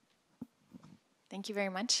 Thank you very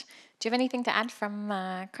much. Do you have anything to add from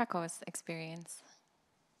Krakow's experience?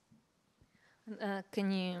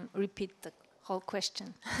 Can you repeat the whole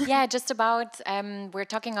question? Yeah, just about, we're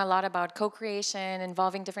talking a lot about co-creation,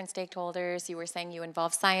 involving different stakeholders. You were saying you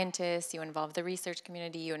involve scientists, you involve the research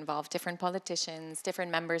community, you involve different politicians,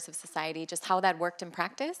 different members of society, just how that worked in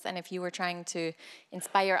practice. And if you were trying to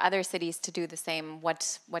inspire other cities to do the same,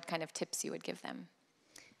 what kind of tips you would give them?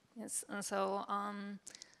 Yes, and so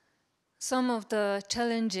some of the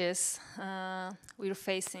challenges we're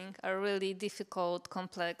facing are really difficult,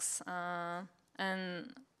 complex,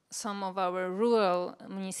 and some of our rural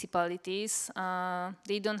municipalities,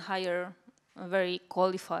 they don't hire very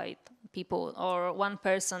qualified people, or one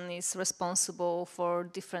person is responsible for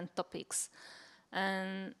different topics.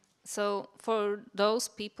 And so for those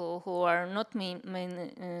people who are not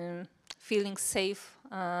feeling safe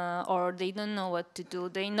or they don't know what to do,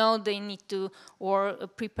 they know they need to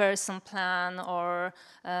prepare some plan or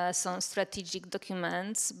some strategic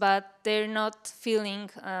documents, but they're not feeling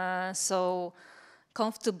so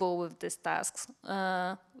comfortable with these tasks.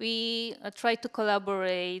 We try to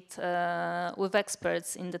collaborate with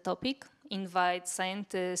experts in the topic, invite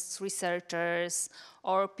scientists, researchers,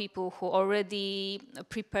 or people who already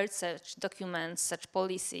prepared such documents, such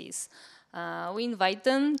policies. We invite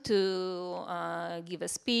them to give a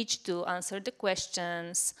speech, to answer the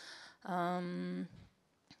questions,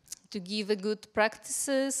 to give a good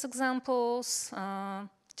practices examples,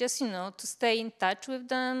 just, to stay in touch with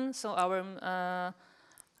them, so our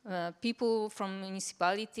people from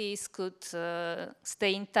municipalities could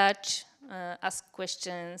stay in touch, ask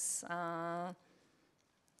questions,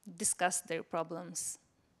 discuss their problems.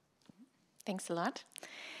 Thanks a lot.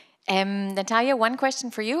 Natalia, one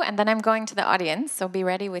question for you, and then I'm going to the audience, so be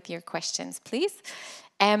ready with your questions, please.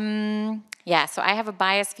 Yeah, so I have a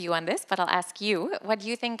biased view on this, but I'll ask you, what do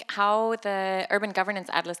you think how the Urban Governance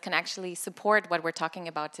Atlas can actually support what we're talking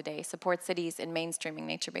about today, support cities in mainstreaming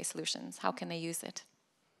nature-based solutions? How can they use it?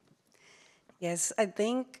 Yes, I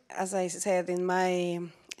think, as I said in my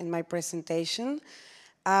presentation,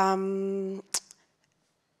 I mean,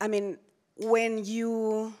 when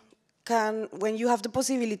you have the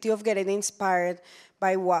possibility of getting inspired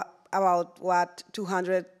by what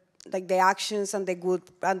 200, like the actions and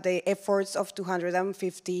the efforts of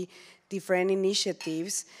 250 different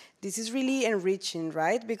initiatives, this is really enriching,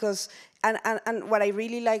 right? Because and what I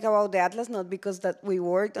really like about the Atlas, not because that we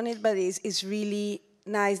worked on it, but it's really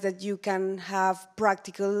nice that you can have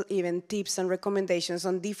practical even tips and recommendations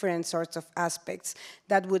on different sorts of aspects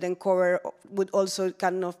that would also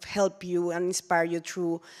kind of help you and inspire you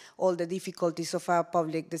through all the difficulties of a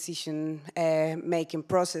public decision making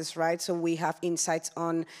process, right? So we have insights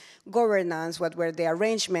on governance, what were the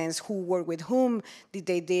arrangements, who worked with whom,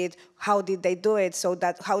 how did they do it, so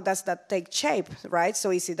that how does that take shape, right? So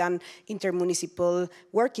is it an intermunicipal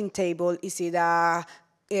working table, is it a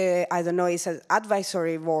I don't know, it's an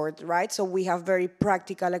advisory board, right? So we have very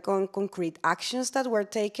practical and concrete actions that were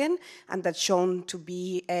taken and that shown to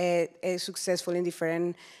be successful in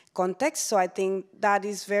different contexts. So I think that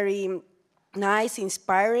is very nice,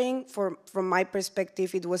 inspiring. From my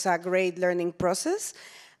perspective, it was a great learning process.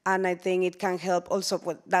 And I think it can help also,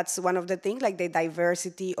 that's one of the things, like the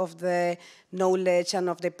diversity of the knowledge and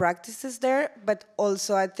of the practices there. But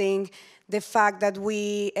also I think the fact that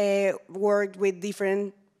we worked with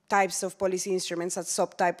different types of policy instruments, a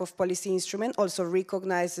subtype of policy instrument, also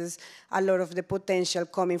recognizes a lot of the potential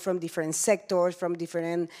coming from different sectors, from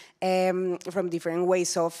different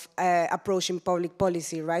ways of approaching public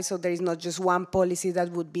policy, right? So there is not just one policy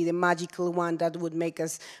that would be the magical one that would make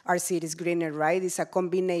our cities greener, right? It's a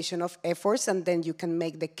combination of efforts, and then you can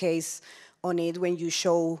make the case on it when you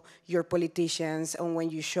show your politicians and when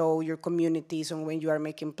you show your communities and when you are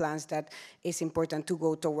making plans that it's important to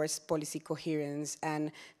go towards policy coherence,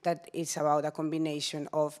 and that it's about a combination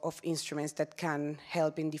of instruments that can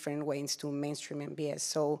help in different ways to mainstream MBS.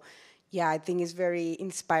 So yeah, I think it's very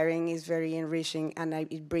inspiring, it's very enriching, and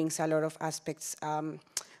it brings a lot of aspects for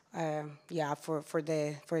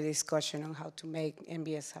the discussion on how to make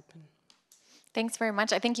MBS happen. Thanks very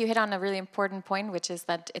much. I think you hit on a really important point, which is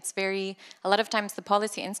that it's a lot of times the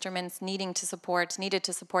policy instruments needed to support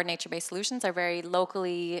nature-based solutions are very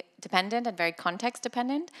locally dependent and very context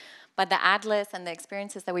dependent. But the Atlas and the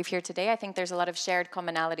experiences that we've heard today, I think there's a lot of shared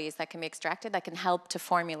commonalities that can be extracted that can help to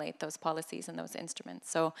formulate those policies and those instruments.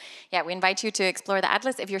 So yeah, we invite you to explore the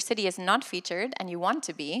Atlas. If your city is not featured and you want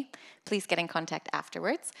to be, please get in contact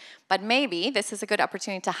afterwards. But maybe this is a good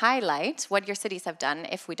opportunity to highlight what your cities have done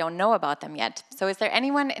if we don't know about them yet. So is there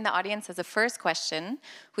anyone in the audience as a first question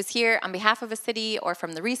who's here on behalf of a city or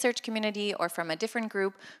from the research community or from a different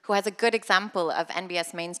group who has a good example of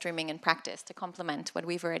NBS mainstreaming in practice to complement what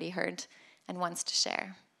we've already heard and wants to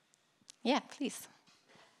share? Yeah, please.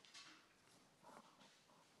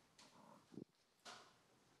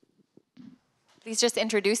 Please just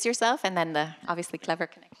introduce yourself and then the obviously clever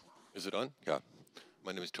connection. Is it on? Yeah.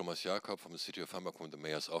 My name is Thomas Jakob from the City of Hamburg, from the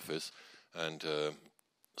Mayor's Office. And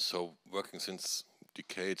so working since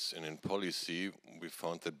decades in policy, we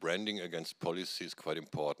found that branding against policy is quite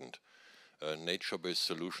important. Nature-based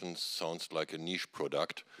solutions sounds like a niche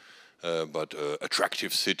product, but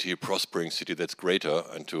attractive city, prospering city, that's greater,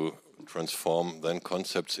 and to transform then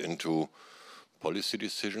concepts into policy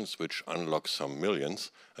decisions which unlock some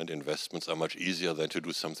millions and investments are much easier than to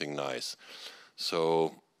do something nice.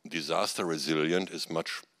 So disaster resilient is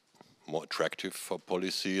much more attractive for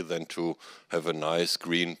policy than to have a nice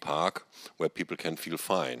green park where people can feel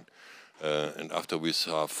fine. And after we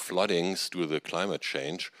saw floodings due to the climate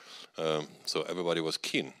change, so everybody was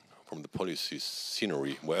keen from the policy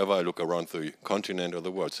scenery. Wherever I look around the continent or the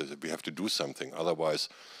world, says that we have to do something, otherwise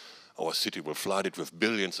our city will flood it with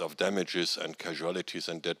billions of damages and casualties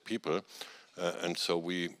and dead people. And so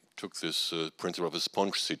we took this principle of a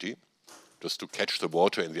sponge city, just to catch the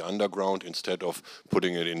water in the underground instead of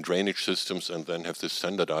putting it in drainage systems and then have this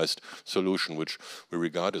standardized solution, which we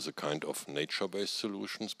regard as a kind of nature-based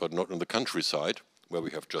solutions, but not in the countryside, where we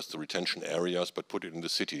have just the retention areas, but put it in the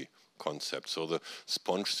city concept. So the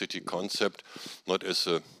sponge city concept, not as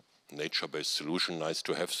a nature-based solution,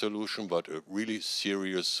 nice-to-have solution, but a really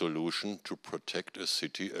serious solution to protect a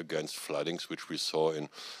city against floodings, which we saw in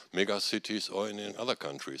mega cities or in other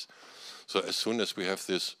countries. So as soon as we have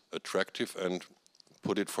this attractive and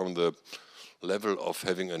put it from the level of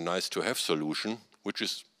having a nice-to-have solution, which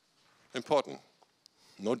is important,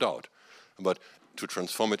 no doubt, but to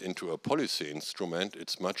transform it into a policy instrument,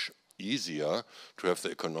 it's much easier to have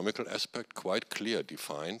the economical aspect quite clear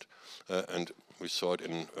defined. And we saw it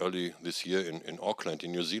in early this year in Auckland,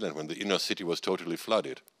 in New Zealand, when the inner city was totally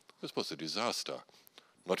flooded. This was a disaster,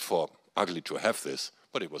 not for ugly to have this,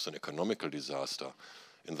 but it was an economical disaster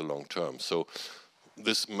in the long term. So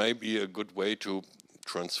this may be a good way to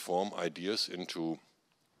transform ideas into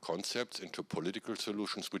concepts, into political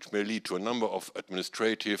solutions, which may lead to a number of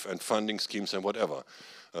administrative and funding schemes and whatever,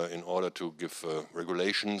 in order to give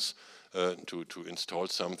regulations, to install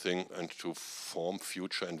something and to form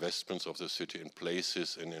future investments of the city in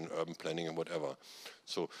places, in urban planning and whatever.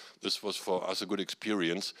 So this was for us a good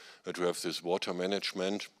experience to have this water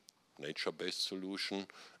management, nature-based solution,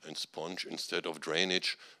 and sponge instead of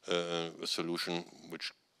drainage, a solution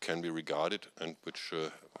which can be regarded and which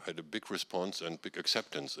had a big response and big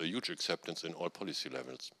acceptance, a huge acceptance in all policy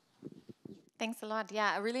levels. Thanks a lot.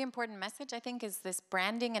 Yeah, a really important message, I think, is this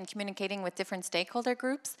branding and communicating with different stakeholder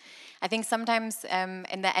groups. I think sometimes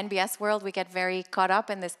in the NBS world, we get very caught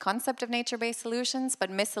up in this concept of nature-based solutions,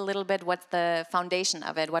 but miss a little bit what's the foundation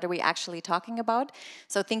of it. What are we actually talking about?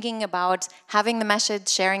 So thinking about having the message,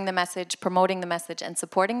 sharing the message, promoting the message, and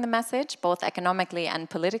supporting the message, both economically and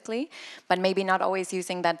politically, but maybe not always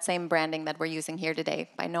using that same branding that we're using here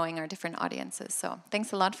today by knowing our different audiences. So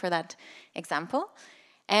thanks a lot for that example.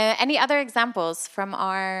 Any other examples from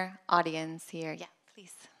our audience here? Yeah,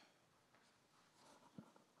 please.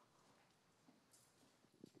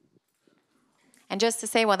 And just to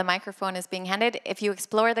say while the microphone is being handed, if you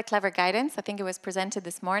explore the Clever Guidance, I think it was presented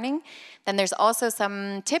this morning, then there's also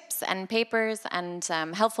some tips and papers and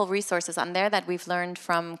helpful resources on there that we've learned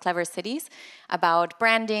from Clever Cities about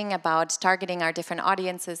branding, about targeting our different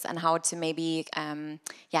audiences, and how to maybe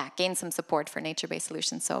gain some support for nature-based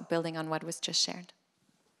solutions. So building on what was just shared.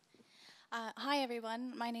 Hi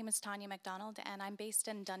everyone, my name is Tanya MacDonald and I'm based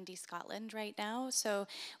in Dundee, Scotland right now. So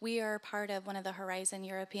we are part of one of the Horizon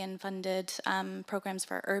European funded programs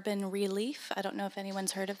for urban relief. I don't know if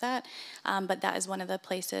anyone's heard of that, but that is one of the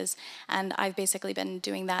places. And I've basically been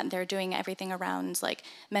doing that, and they're doing everything around like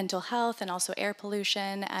mental health and also air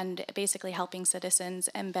pollution, and basically helping citizens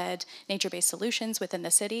embed nature-based solutions within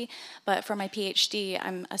the city. But for my PhD,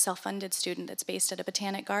 I'm a self-funded student that's based at a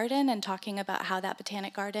botanic garden and talking about how that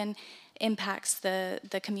botanic garden impacts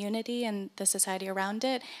the community and the society around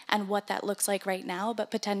it, and what that looks like right now, but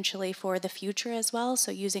potentially for the future as well.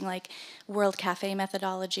 So using like World Cafe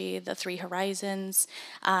methodology, the 3 horizons,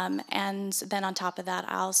 and then on top of that,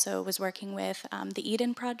 I also was working with the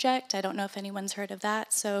Eden Project. I don't know if anyone's heard of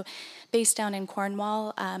that. So based down in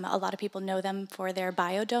Cornwall, a lot of people know them for their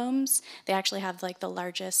biodomes. They actually have like the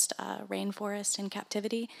largest rainforest in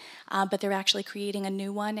captivity, but they're actually creating a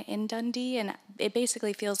new one in Dundee, and it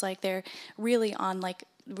basically feels like they're really on like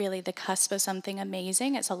really the cusp of something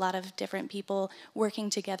amazing. It's a lot of different people working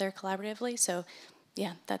together collaboratively. So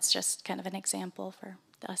yeah, that's just kind of an example for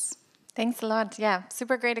us. Thanks a lot. Yeah,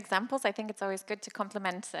 super great examples. I think it's always good to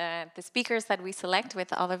complement the speakers that we select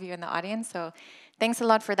with all of you in the audience. So thanks a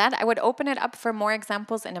lot for that. I would open it up for more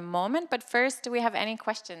examples in a moment. But first, do we have any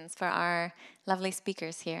questions for our lovely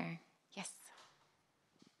speakers here? Yes.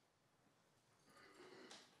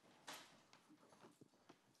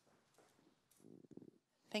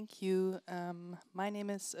 Thank you. My name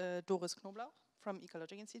is Doris Knoblauch from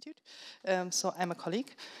Ecologic Institute. So I'm a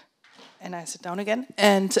colleague. And I sit down again.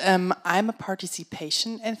 And I'm a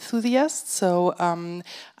participation enthusiast. So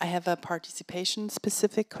I have a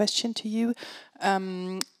participation-specific question to you.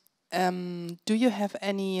 Do you have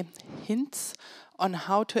any hints on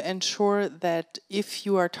how to ensure that if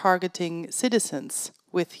you are targeting citizens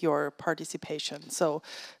with your participation, so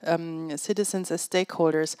citizens as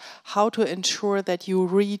stakeholders, how to ensure that you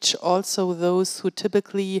reach also those who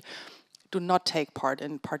typically do not take part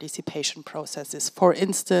in participation processes. For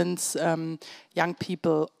instance, young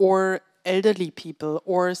people or elderly people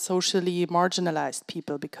or socially marginalized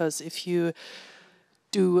people, because if you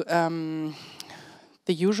do the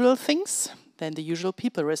usual things, then the usual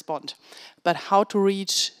people respond. But how to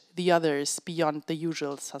reach the others beyond the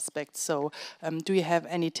usual suspects? So do you have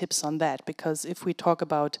any tips on that? Because if we talk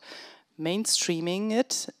about mainstreaming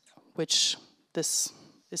it, which this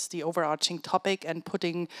is the overarching topic, and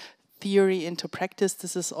putting theory into practice,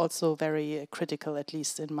 this is also very critical, at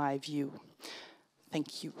least in my view.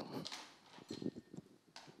 Thank you.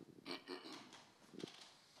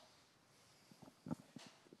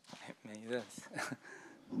 ¿Me ayudas?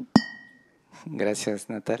 Gracias,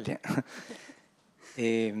 Natalia.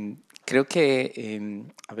 Creo que,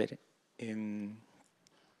 a ver,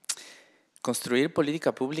 construir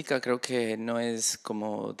política pública creo que no es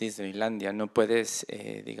como Disneylandia, no puedes,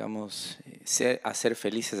 digamos, hacer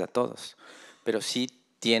felices a todos, pero sí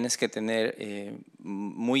tienes que tener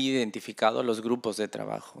muy identificados los grupos de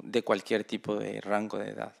trabajo de cualquier tipo de rango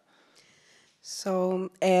de edad.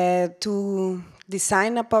 So to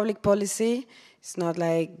design a public policy, it's not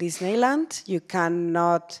like Disneyland. You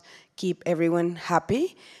cannot keep everyone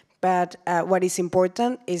happy, but what is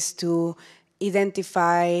important is to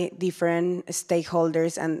identify different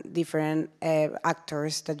stakeholders and different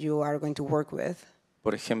actors that you are going to work with.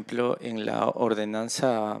 Por ejemplo, en la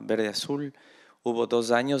ordenanza verde-azul hubo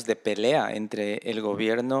 2 años de pelea entre el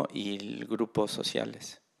gobierno y grupos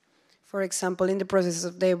sociales. For example, in the process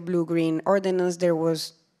of the blue-green ordinance, there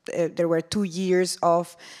were 2 years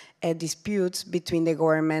of disputes between the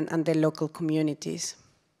government and the local communities.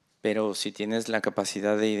 Pero si tienes la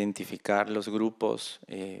capacidad de identificar los grupos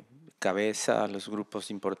cabeza, los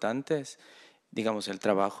grupos importantes, digamos, el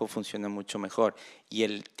trabajo funciona mucho mejor. Y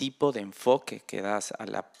el tipo de enfoque que das a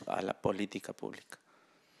la política pública.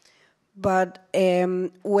 But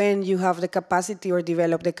when you have the capacity or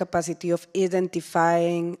develop the capacity of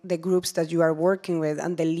identifying the groups that you are working with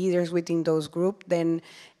and the leaders within those groups, then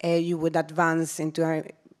you would advance into a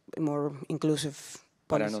more inclusive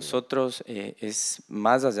policy. Para nosotros es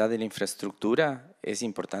más allá de la infraestructura, es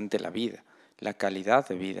importante la vida, la calidad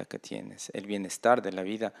de vida que tienes, el bienestar de la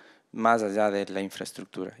vida, más allá de la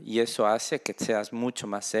infraestructura. Y eso hace que seas mucho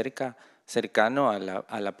más cercano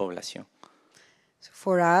a la población. So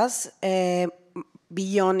for us,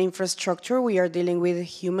 beyond infrastructure, we are dealing with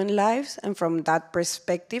human lives, and from that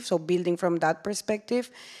perspective, so building from that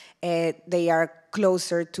perspective, they are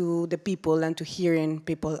closer to the people and to hearing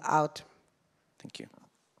people out. Thank you.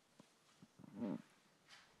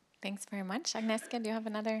 Thanks very much. Agnieszka, do you have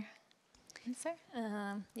another answer?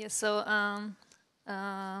 Yes, so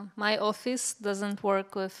my office doesn't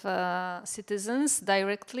work with citizens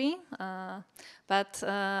directly, but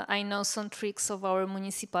I know some tricks of our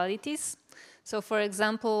municipalities. So, for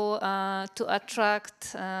example, to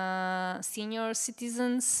attract senior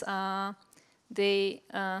citizens, they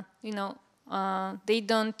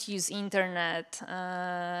don't use internet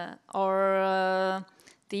or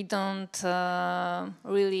they don't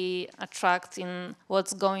really attract in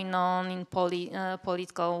what's going on in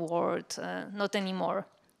political world, not anymore,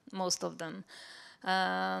 most of them.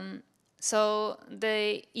 So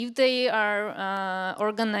if they are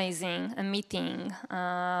organizing a meeting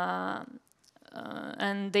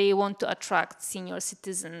and they want to attract senior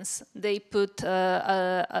citizens, they put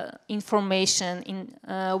information in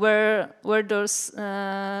where those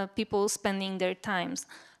people spending their times.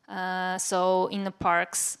 So in the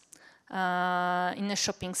parks, in a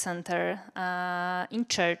shopping center, in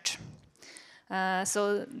church.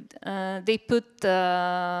 So they put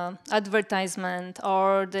advertisement,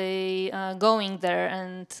 or they going there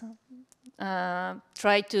and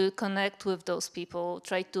try to connect with those people,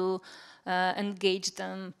 try to engage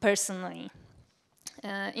them personally.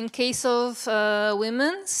 In case of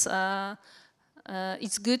women's,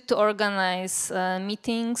 it's good to organize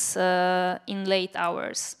meetings in late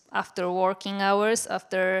hours, after working hours,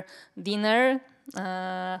 after dinner,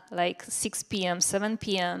 like 6 p.m., 7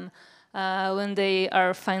 p.m., when they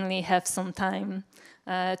are finally have some time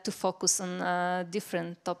to focus on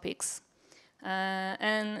different topics.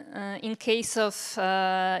 And in case of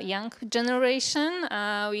young generation,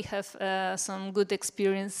 we have some good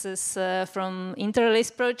experiences from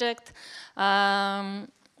Interlace project.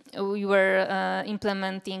 We were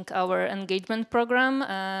implementing our engagement program,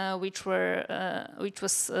 which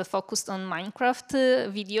was focused on Minecraft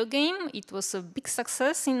video game. It was a big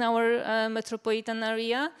success in our metropolitan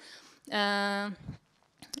area.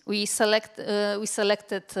 We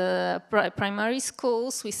selected primary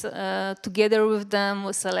schools. Together with them,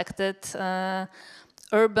 we selected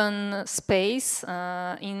urban space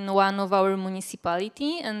in one of our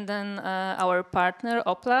municipality, and then our partner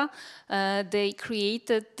Opla, they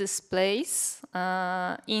created this place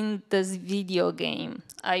in this video game.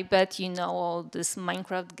 I bet you know all this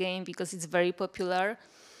Minecraft game because it's very popular.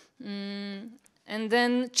 And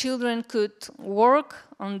then children could work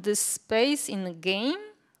on this space in a game,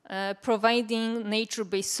 providing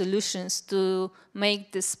nature-based solutions to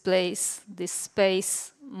make this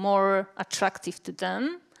space more attractive to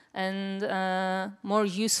them and more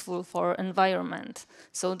useful for environment.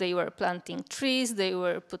 So they were planting trees, they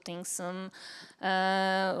were putting some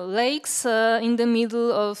lakes in the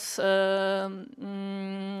middle of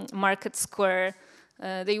Market Square.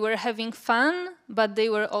 They were having fun, but they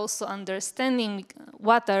were also understanding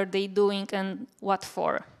what are they doing and what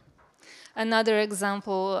for. Another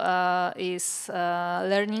example is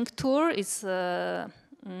Learning Tour. It's a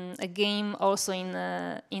game also in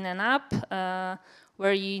an app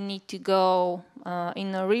where you need to go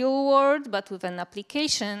in a real world, but with an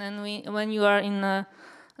application. And when you are in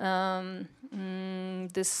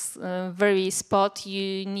this very spot,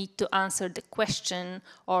 you need to answer the question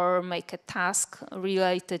or make a task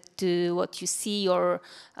related to what you see or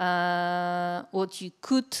what you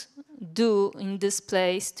could do in this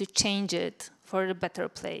place to change it for a better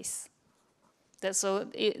place. So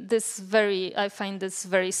I find this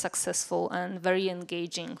very successful and very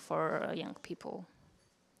engaging for young people.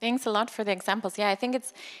 Thanks a lot for the examples. Yeah, I think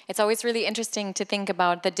it's always really interesting to think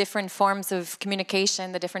about the different forms of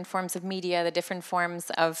communication, the different forms of media, the different forms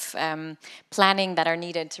of planning that are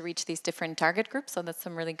needed to reach these different target groups. So that's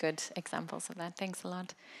some really good examples of that. Thanks a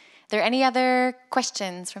lot. Are there any other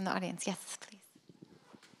questions from the audience? Yes, please.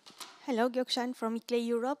 Hello, Gökşen from ICLE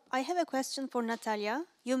Europe. I have a question for Natalia.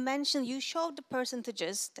 You showed the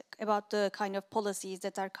percentages about the kind of policies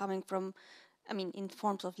that are coming from, in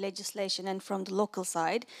forms of legislation and from the local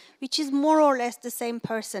side, which is more or less the same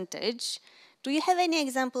percentage. Do you have any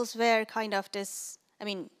examples where kind of this,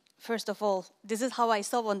 first of all, this is how I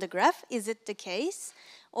saw on the graph, is it the case?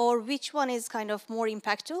 Or which one is kind of more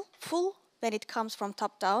impactful when it comes from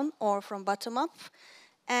top down or from bottom up?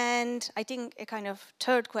 And I think a kind of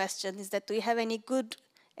third question is that do you have any good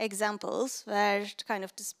examples where kind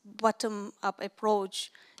of this bottom-up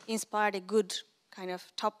approach inspired a good kind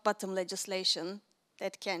of top-bottom legislation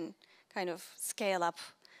that can kind of scale up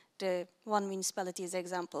the one municipality's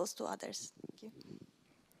examples to others? Thank you.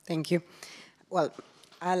 Thank you. Well,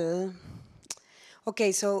 I'll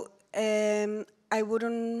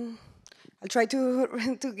try to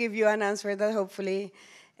give you an answer that hopefully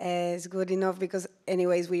is good enough, because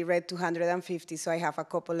anyways, we read 250, so I have a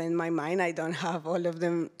couple in my mind. I don't have all of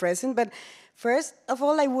them present. But first of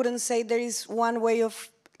all, I wouldn't say there is one way of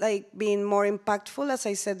being more impactful. As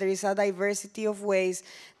I said, there is a diversity of ways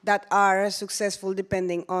that are successful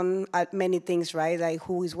depending on many things, right? Like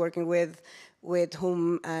who is working with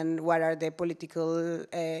whom and what are the political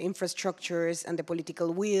infrastructures and the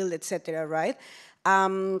political will, etc., right?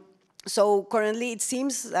 So currently, it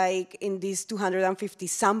seems like in this 250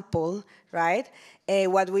 sample, right,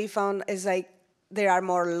 what we found is there are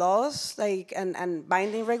more laws and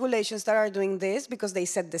binding regulations that are doing this because they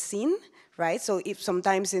set the scene, right? So if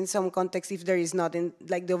sometimes in some contexts, if there is not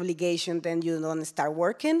like the obligation, then you don't start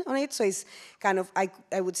working on it. So it's kind of, I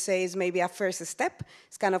would say, is maybe a first step.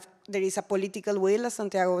 It's kind of, there is a political will, as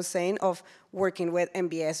Santiago was saying, of working with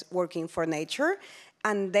NBS, working for nature.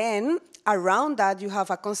 And then around that, you have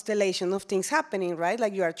a constellation of things happening, right?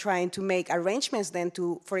 Like you are trying to make arrangements then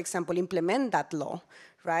to, for example, implement that law,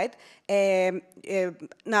 right?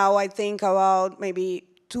 Now I think about maybe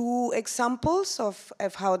 2 examples of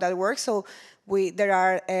how that works. So there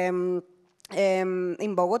are,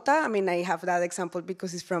 in Bogota, I mean, I have that example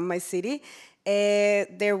because it's from my city.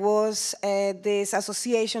 There was this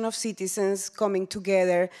association of citizens coming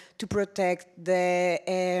together to protect the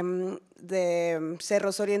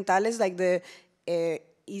Cerros Orientales, like the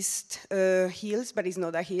east hills, but it's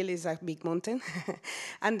not a hill, it's a big mountain.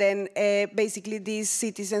 And then basically these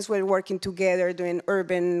citizens were working together doing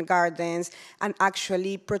urban gardens and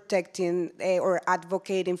actually protecting or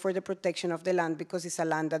advocating for the protection of the land, because it's a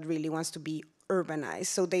land that really wants to be urbanized.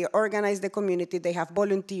 So they organize the community, they have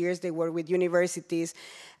volunteers, they work with universities.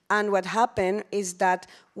 And what happened is that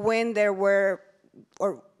when there were,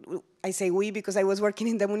 or I say we because I was working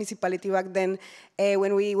in the municipality back then,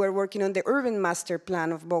 when we were working on the urban master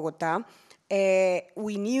plan of Bogota,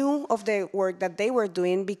 we knew of the work that they were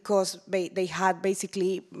doing because they had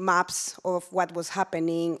basically maps of what was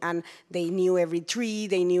happening, and they knew every tree,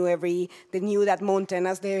 they knew that mountain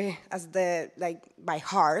as the like by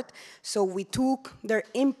heart. So we took their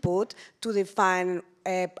input to define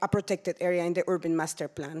a protected area in the urban master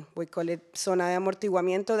plan. We call it zona de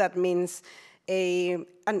amortiguamiento. That means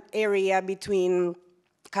an area between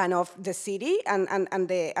kind of the city and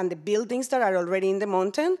the buildings that are already in the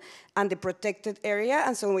mountain and the protected area.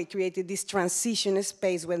 And so we created this transition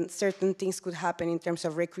space when certain things could happen in terms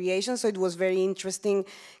of recreation. So it was very interesting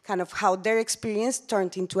kind of how their experience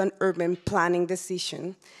turned into an urban planning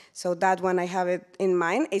decision. So that one I have it in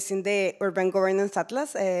mind. It's in the Urban Governance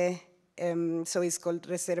Atlas. So it's called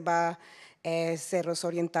Reserva Cerros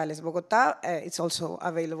Orientales Bogotá. It's also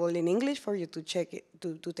available in English for you to check it,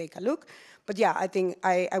 to take a look. But yeah, I think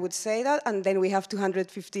I would say that. And then we have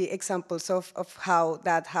 250 examples of how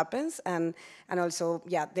that happens. And also,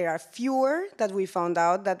 yeah, there are fewer that we found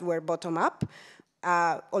out that were bottom up.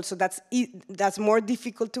 Also, that's more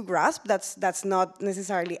difficult to grasp. That's not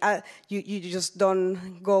necessarily, you just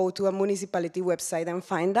don't go to a municipality website and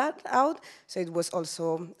find that out. So it was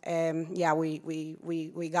also, yeah,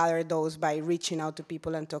 we gathered those by reaching out to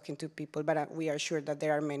people and talking to people, but we are sure that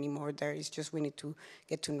there are many more there. It's just we need to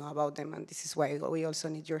get to know about them, and this is why we also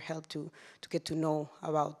need your help to get to know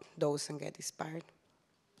about those and get inspired.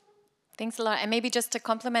 Thanks a lot. And maybe just to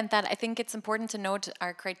complement that, I think it's important to note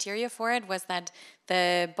our criteria for it was that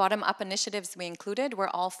the bottom-up initiatives we included were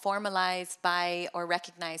all formalized by or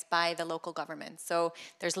recognized by the local government. So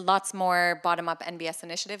there's lots more bottom-up NBS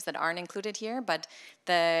initiatives that aren't included here, but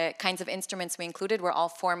the kinds of instruments we included were all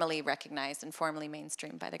formally recognized and formally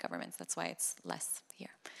mainstreamed by the governments. That's why it's less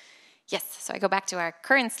here. Yes, so I go back to our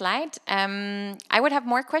current slide. I would have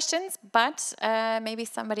more questions, but maybe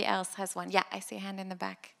somebody else has one. Yeah, I see a hand in the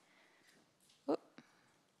back.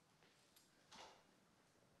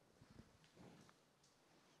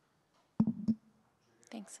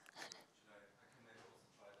 Thanks.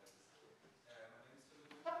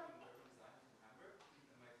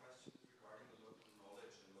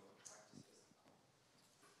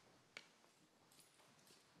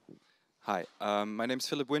 Hi, my name is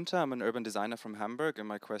Philip Winter. I'm an urban designer from Hamburg, and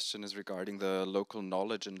my question is regarding the local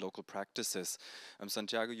knowledge and local practices.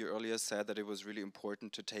 Santiago, you earlier said that it was really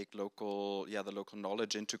important to take the local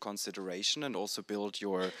knowledge into consideration and also build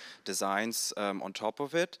your designs on top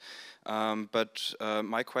of it. But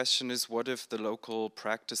my question is, what if the local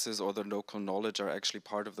practices or the local knowledge are actually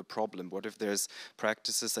part of the problem? What if there's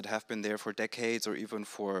practices that have been there for decades or even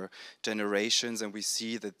for generations, and we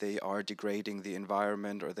see that they are degrading the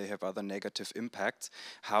environment or they have other negative impacts?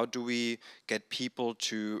 How do we get people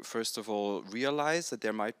to, first of all, realize that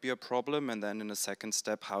there might be a problem, and then in a second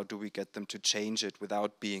step, how do we get them to change it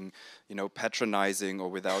without being, patronizing or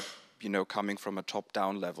without, coming from a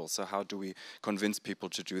top-down level? So how do we convince people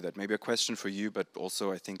to do that? Maybe a question for you, but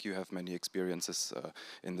also I think you have many experiences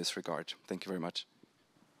in this regard. Thank you very much.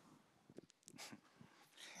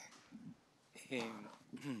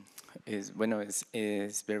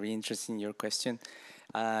 Es very interesting your question.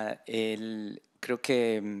 Creo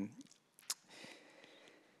que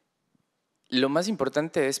lo más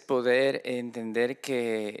importante es poder entender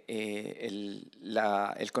que el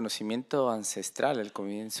conocimiento ancestral, el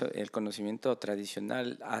conocimiento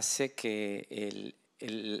tradicional hace que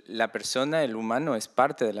la persona, el humano, es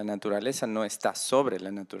parte de la naturaleza, no está sobre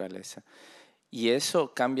la naturaleza. Y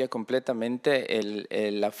eso cambia completamente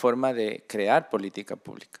la forma de crear política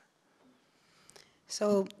pública.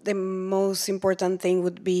 So the most important thing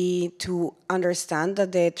would be to understand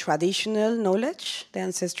that the traditional knowledge, the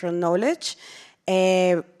ancestral knowledge,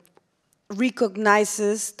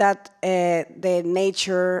 recognizes that the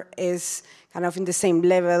nature is kind of in the same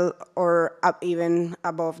level or up even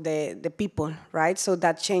above the people, right? So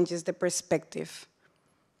that changes the perspective.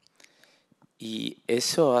 Y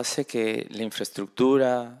eso hace que la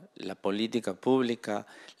infraestructura, la política pública,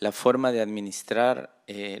 la forma de administrar,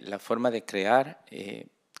 la forma de crear,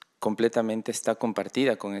 completamente está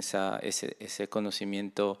compartida con ese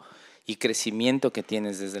conocimiento y crecimiento que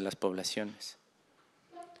tienes desde las poblaciones.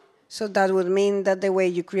 So that would mean that the way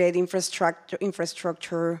you create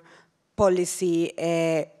infrastructure policy,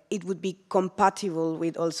 it would be compatible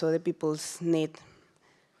with also the people's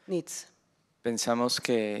needs. Pensamos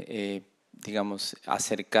que, digamos,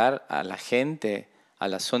 acercar a la gente a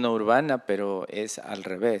la zona urbana, pero es al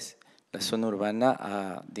revés. La zona urbana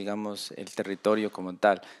a, digamos, el territorio como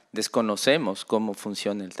tal. Desconocemos cómo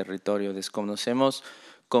funciona el territorio, desconocemos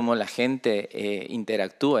cómo la gente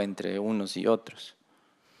interactúa entre unos y otros.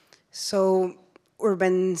 So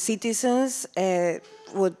urban citizens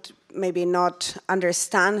would maybe not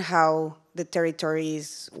understand how the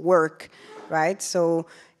territories work, right? So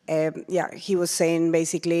yeah, he was saying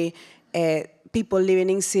basically people living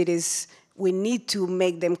in cities, we need to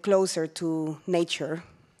make them closer to nature.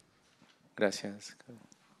 Gracias.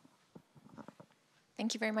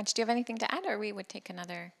 Thank you very much. Do you have anything to add, or we would take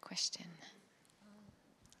another question?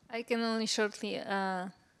 I can only shortly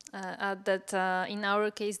add that in our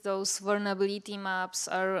case, those vulnerability maps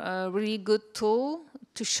are a really good tool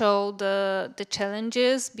to show the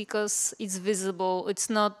challenges, because it's visible. It's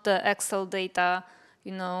not the Excel data,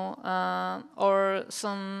 you know, or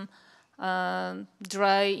some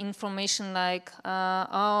dry information like,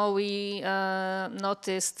 oh, we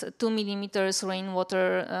noticed 2 millimeters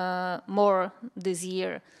rainwater more this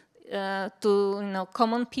year.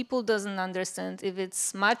 Common people doesn't understand if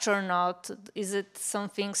it's much or not. Is it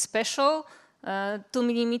something special? 2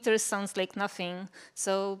 millimeters sounds like nothing.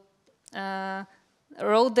 So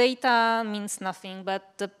raw data means nothing,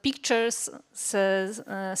 but the pictures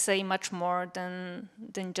say much more than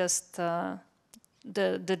just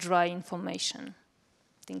the dry information.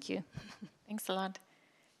 Thank you. Thanks a lot.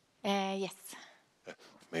 Yes.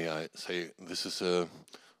 May I say, this is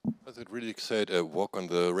as it really said, a walk on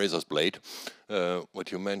the razor's blade,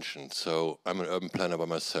 what you mentioned. So I'm an urban planner by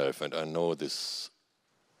myself, and I know this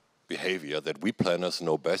behavior that we planners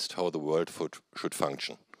know best how the world should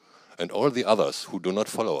function. And all the others who do not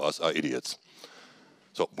follow us are idiots.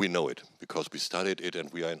 So we know it, because we studied it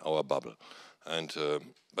and we are in our bubble. And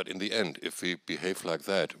but in the end, if we behave like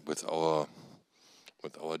that with our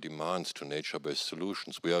demands to nature-based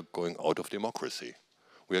solutions, we are going out of democracy.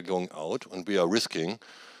 We are going out, and we are risking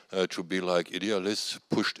to be like idealists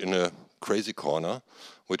pushed in a crazy corner,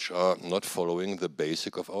 which are not following the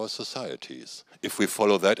basic of our societies. If we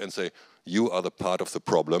follow that and say, you are the part of the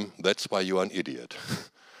problem, that's why you are an idiot.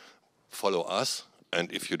 Follow us,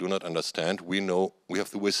 and if you do not understand, we know we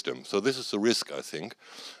have the wisdom. So this is a risk, I think.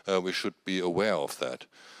 We should be aware of that.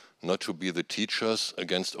 Not to be the teachers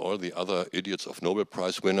against all the other idiots of Nobel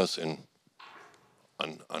Prize winners in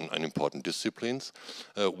unimportant disciplines.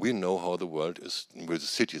 We know how the world is, where the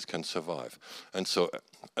cities can survive. And so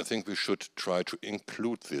I think we should try to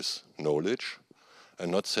include this knowledge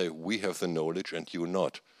and not say we have the knowledge and you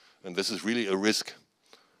not. And this is really a risk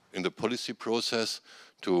in the policy process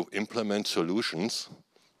to implement solutions,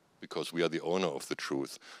 because we are the owner of the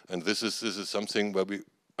truth. And this is something where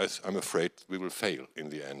I'm afraid we will fail in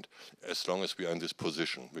the end. As long as we are in this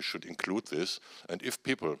position, we should include this. And if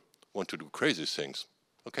people want to do crazy things,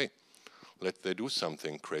 okay, let they do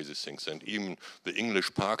something crazy things. And even the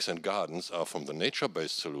English parks and gardens are from the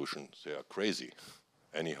nature-based solutions. They are crazy,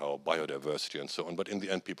 anyhow, biodiversity and so on. But in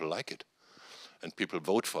the end, people like it, and people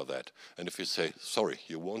vote for that. And if you say, sorry,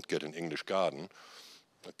 you won't get an English garden,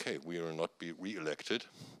 okay, we will not be re-elected,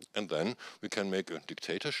 and then we can make a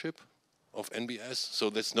dictatorship of NBS.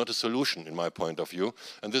 So that's not a solution in my point of view,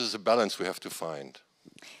 and this is a balance we have to find.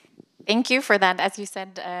 Thank you for that. As you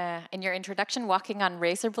said in your introduction, walking on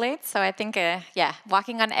razor blades. So I think, yeah,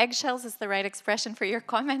 walking on eggshells is the right expression for your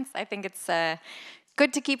comments. I think it's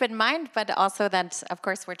good to keep in mind, but also that, of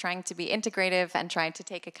course, we're trying to be integrative and trying to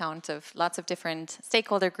take account of lots of different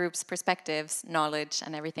stakeholder groups, perspectives, knowledge,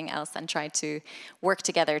 and everything else, and try to work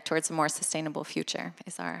together towards a more sustainable future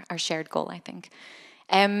is our shared goal, I think.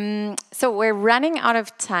 So we're running out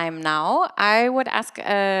of time now. I would ask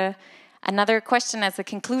another question as a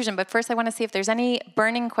conclusion, but first I want to see if there's any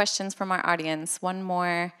burning questions from our audience. One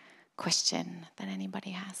more question that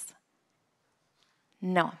anybody has.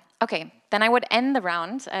 No. Okay, then I would end the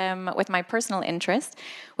round with my personal interest,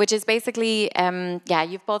 which is basically, yeah,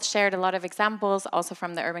 you've both shared a lot of examples, also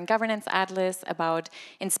from the Urban Governance Atlas, about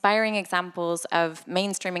inspiring examples of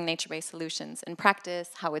mainstreaming nature-based solutions in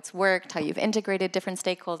practice, how it's worked, how you've integrated different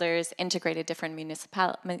stakeholders, integrated different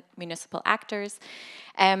municipal actors.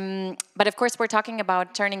 But of course, we're talking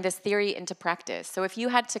about turning this theory into practice. So if you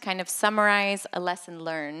had to kind of summarize a lesson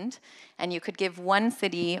learned, and you could give one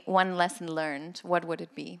city one lesson learned, what would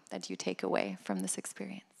it be that you take away from this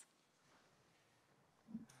experience?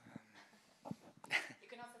 You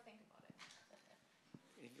can also think about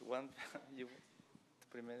it. If you want, you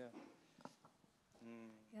primero.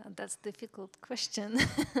 Yeah, that's a difficult question.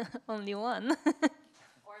 Only one.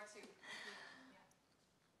 Or two.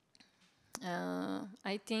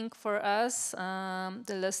 I think for us,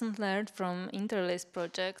 the lesson learned from Interlace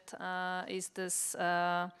project is this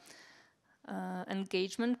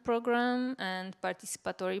engagement program and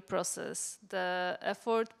participatory process. The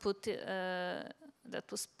effort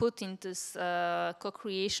that was put into this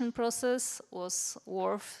co-creation process was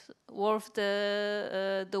worth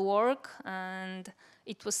the work, and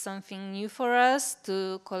it was something new for us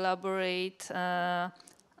to collaborate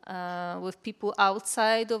with people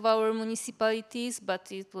outside of our municipalities,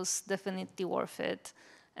 but it was definitely worth it.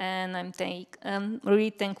 And I'm really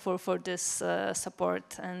thankful for this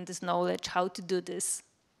support and this knowledge how to do this.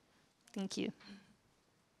 Thank you.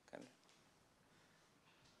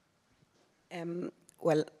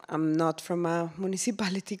 Well, I'm not from a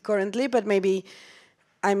municipality currently, but maybe,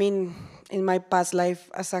 I mean, in my past life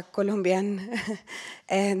as a Colombian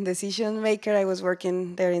and decision maker, I was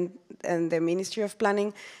working there in the Ministry of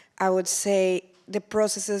Planning. I would say the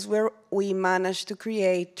processes where we managed to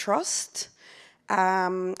create trust,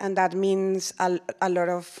 and that means a lot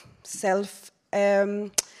of self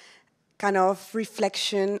kind of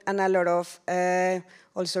reflection and a lot of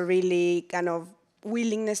also really kind of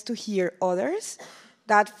willingness to hear others.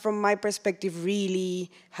 That, from my perspective,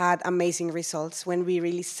 really had amazing results when we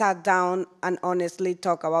really sat down and honestly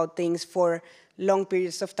talk about things for long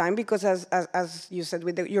periods of time, because as you said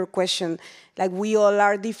with your question, like we all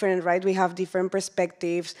are different, right? We have different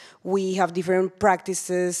perspectives, we have different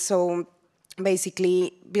practices, so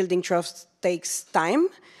basically building trust takes time,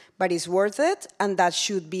 but it's worth it, and that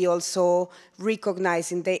should be also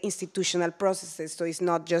recognized in the institutional processes. So it's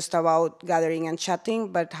not just about gathering and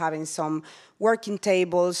chatting, but having some working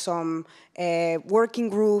tables, some working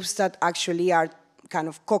groups that actually are kind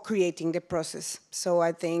of co-creating the process. So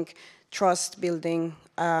I think trust building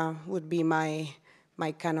would be my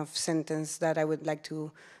kind of sentence that I would like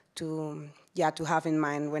to have in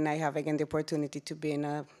mind when I have again the opportunity to be in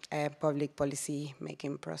a public policy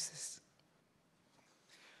making process.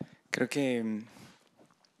 Creo que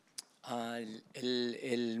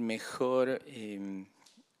el mejor,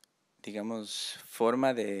 digamos,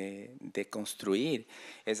 forma de construir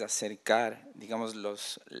es acercar, digamos,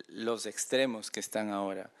 los extremos que están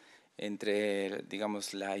ahora entre,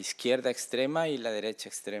 digamos, la izquierda extrema y la derecha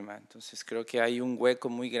extrema. Entonces creo que hay un hueco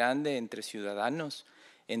muy grande entre ciudadanos,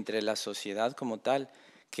 entre la sociedad como tal,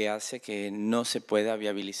 que hace que no se pueda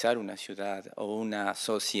viabilizar una ciudad o una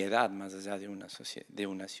sociedad más allá de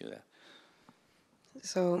una ciudad.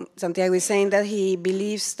 So Santiago is saying that he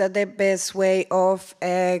believes that the best way of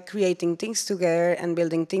creating things together and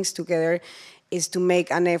building things together is to make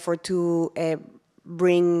an effort to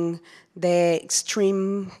bring the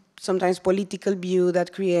extreme, sometimes political view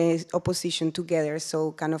that creates opposition together.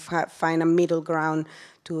 So kind of find a middle ground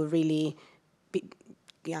to really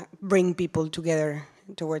bring people together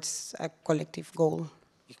towards a collective goal.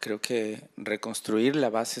 Y creo que reconstruir la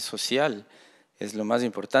base social es lo más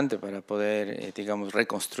importante para poder, digamos,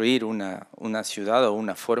 reconstruir una ciudad o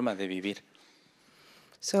una forma de vivir.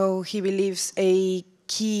 So he believes a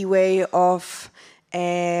key way of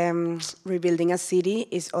rebuilding a city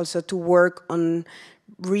is also to work on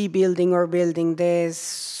rebuilding or building the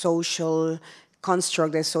social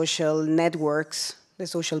construct, the social networks, the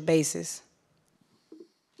social bases.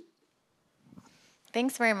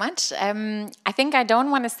 Thanks very much. I think I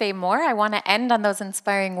don't want to say more. I want to end on those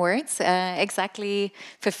inspiring words, exactly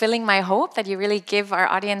fulfilling my hope that you really give our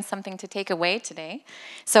audience something to take away today.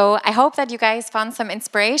 So I hope that you guys found some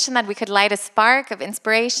inspiration, that we could light a spark of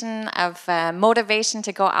inspiration, of motivation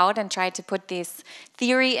to go out and try to put this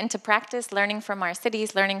theory into practice, learning from our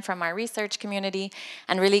cities, learning from our research community,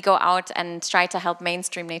 and really go out and try to help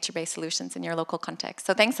mainstream nature-based solutions in your local context.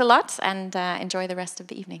 So thanks a lot, and enjoy the rest of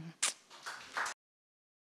the evening.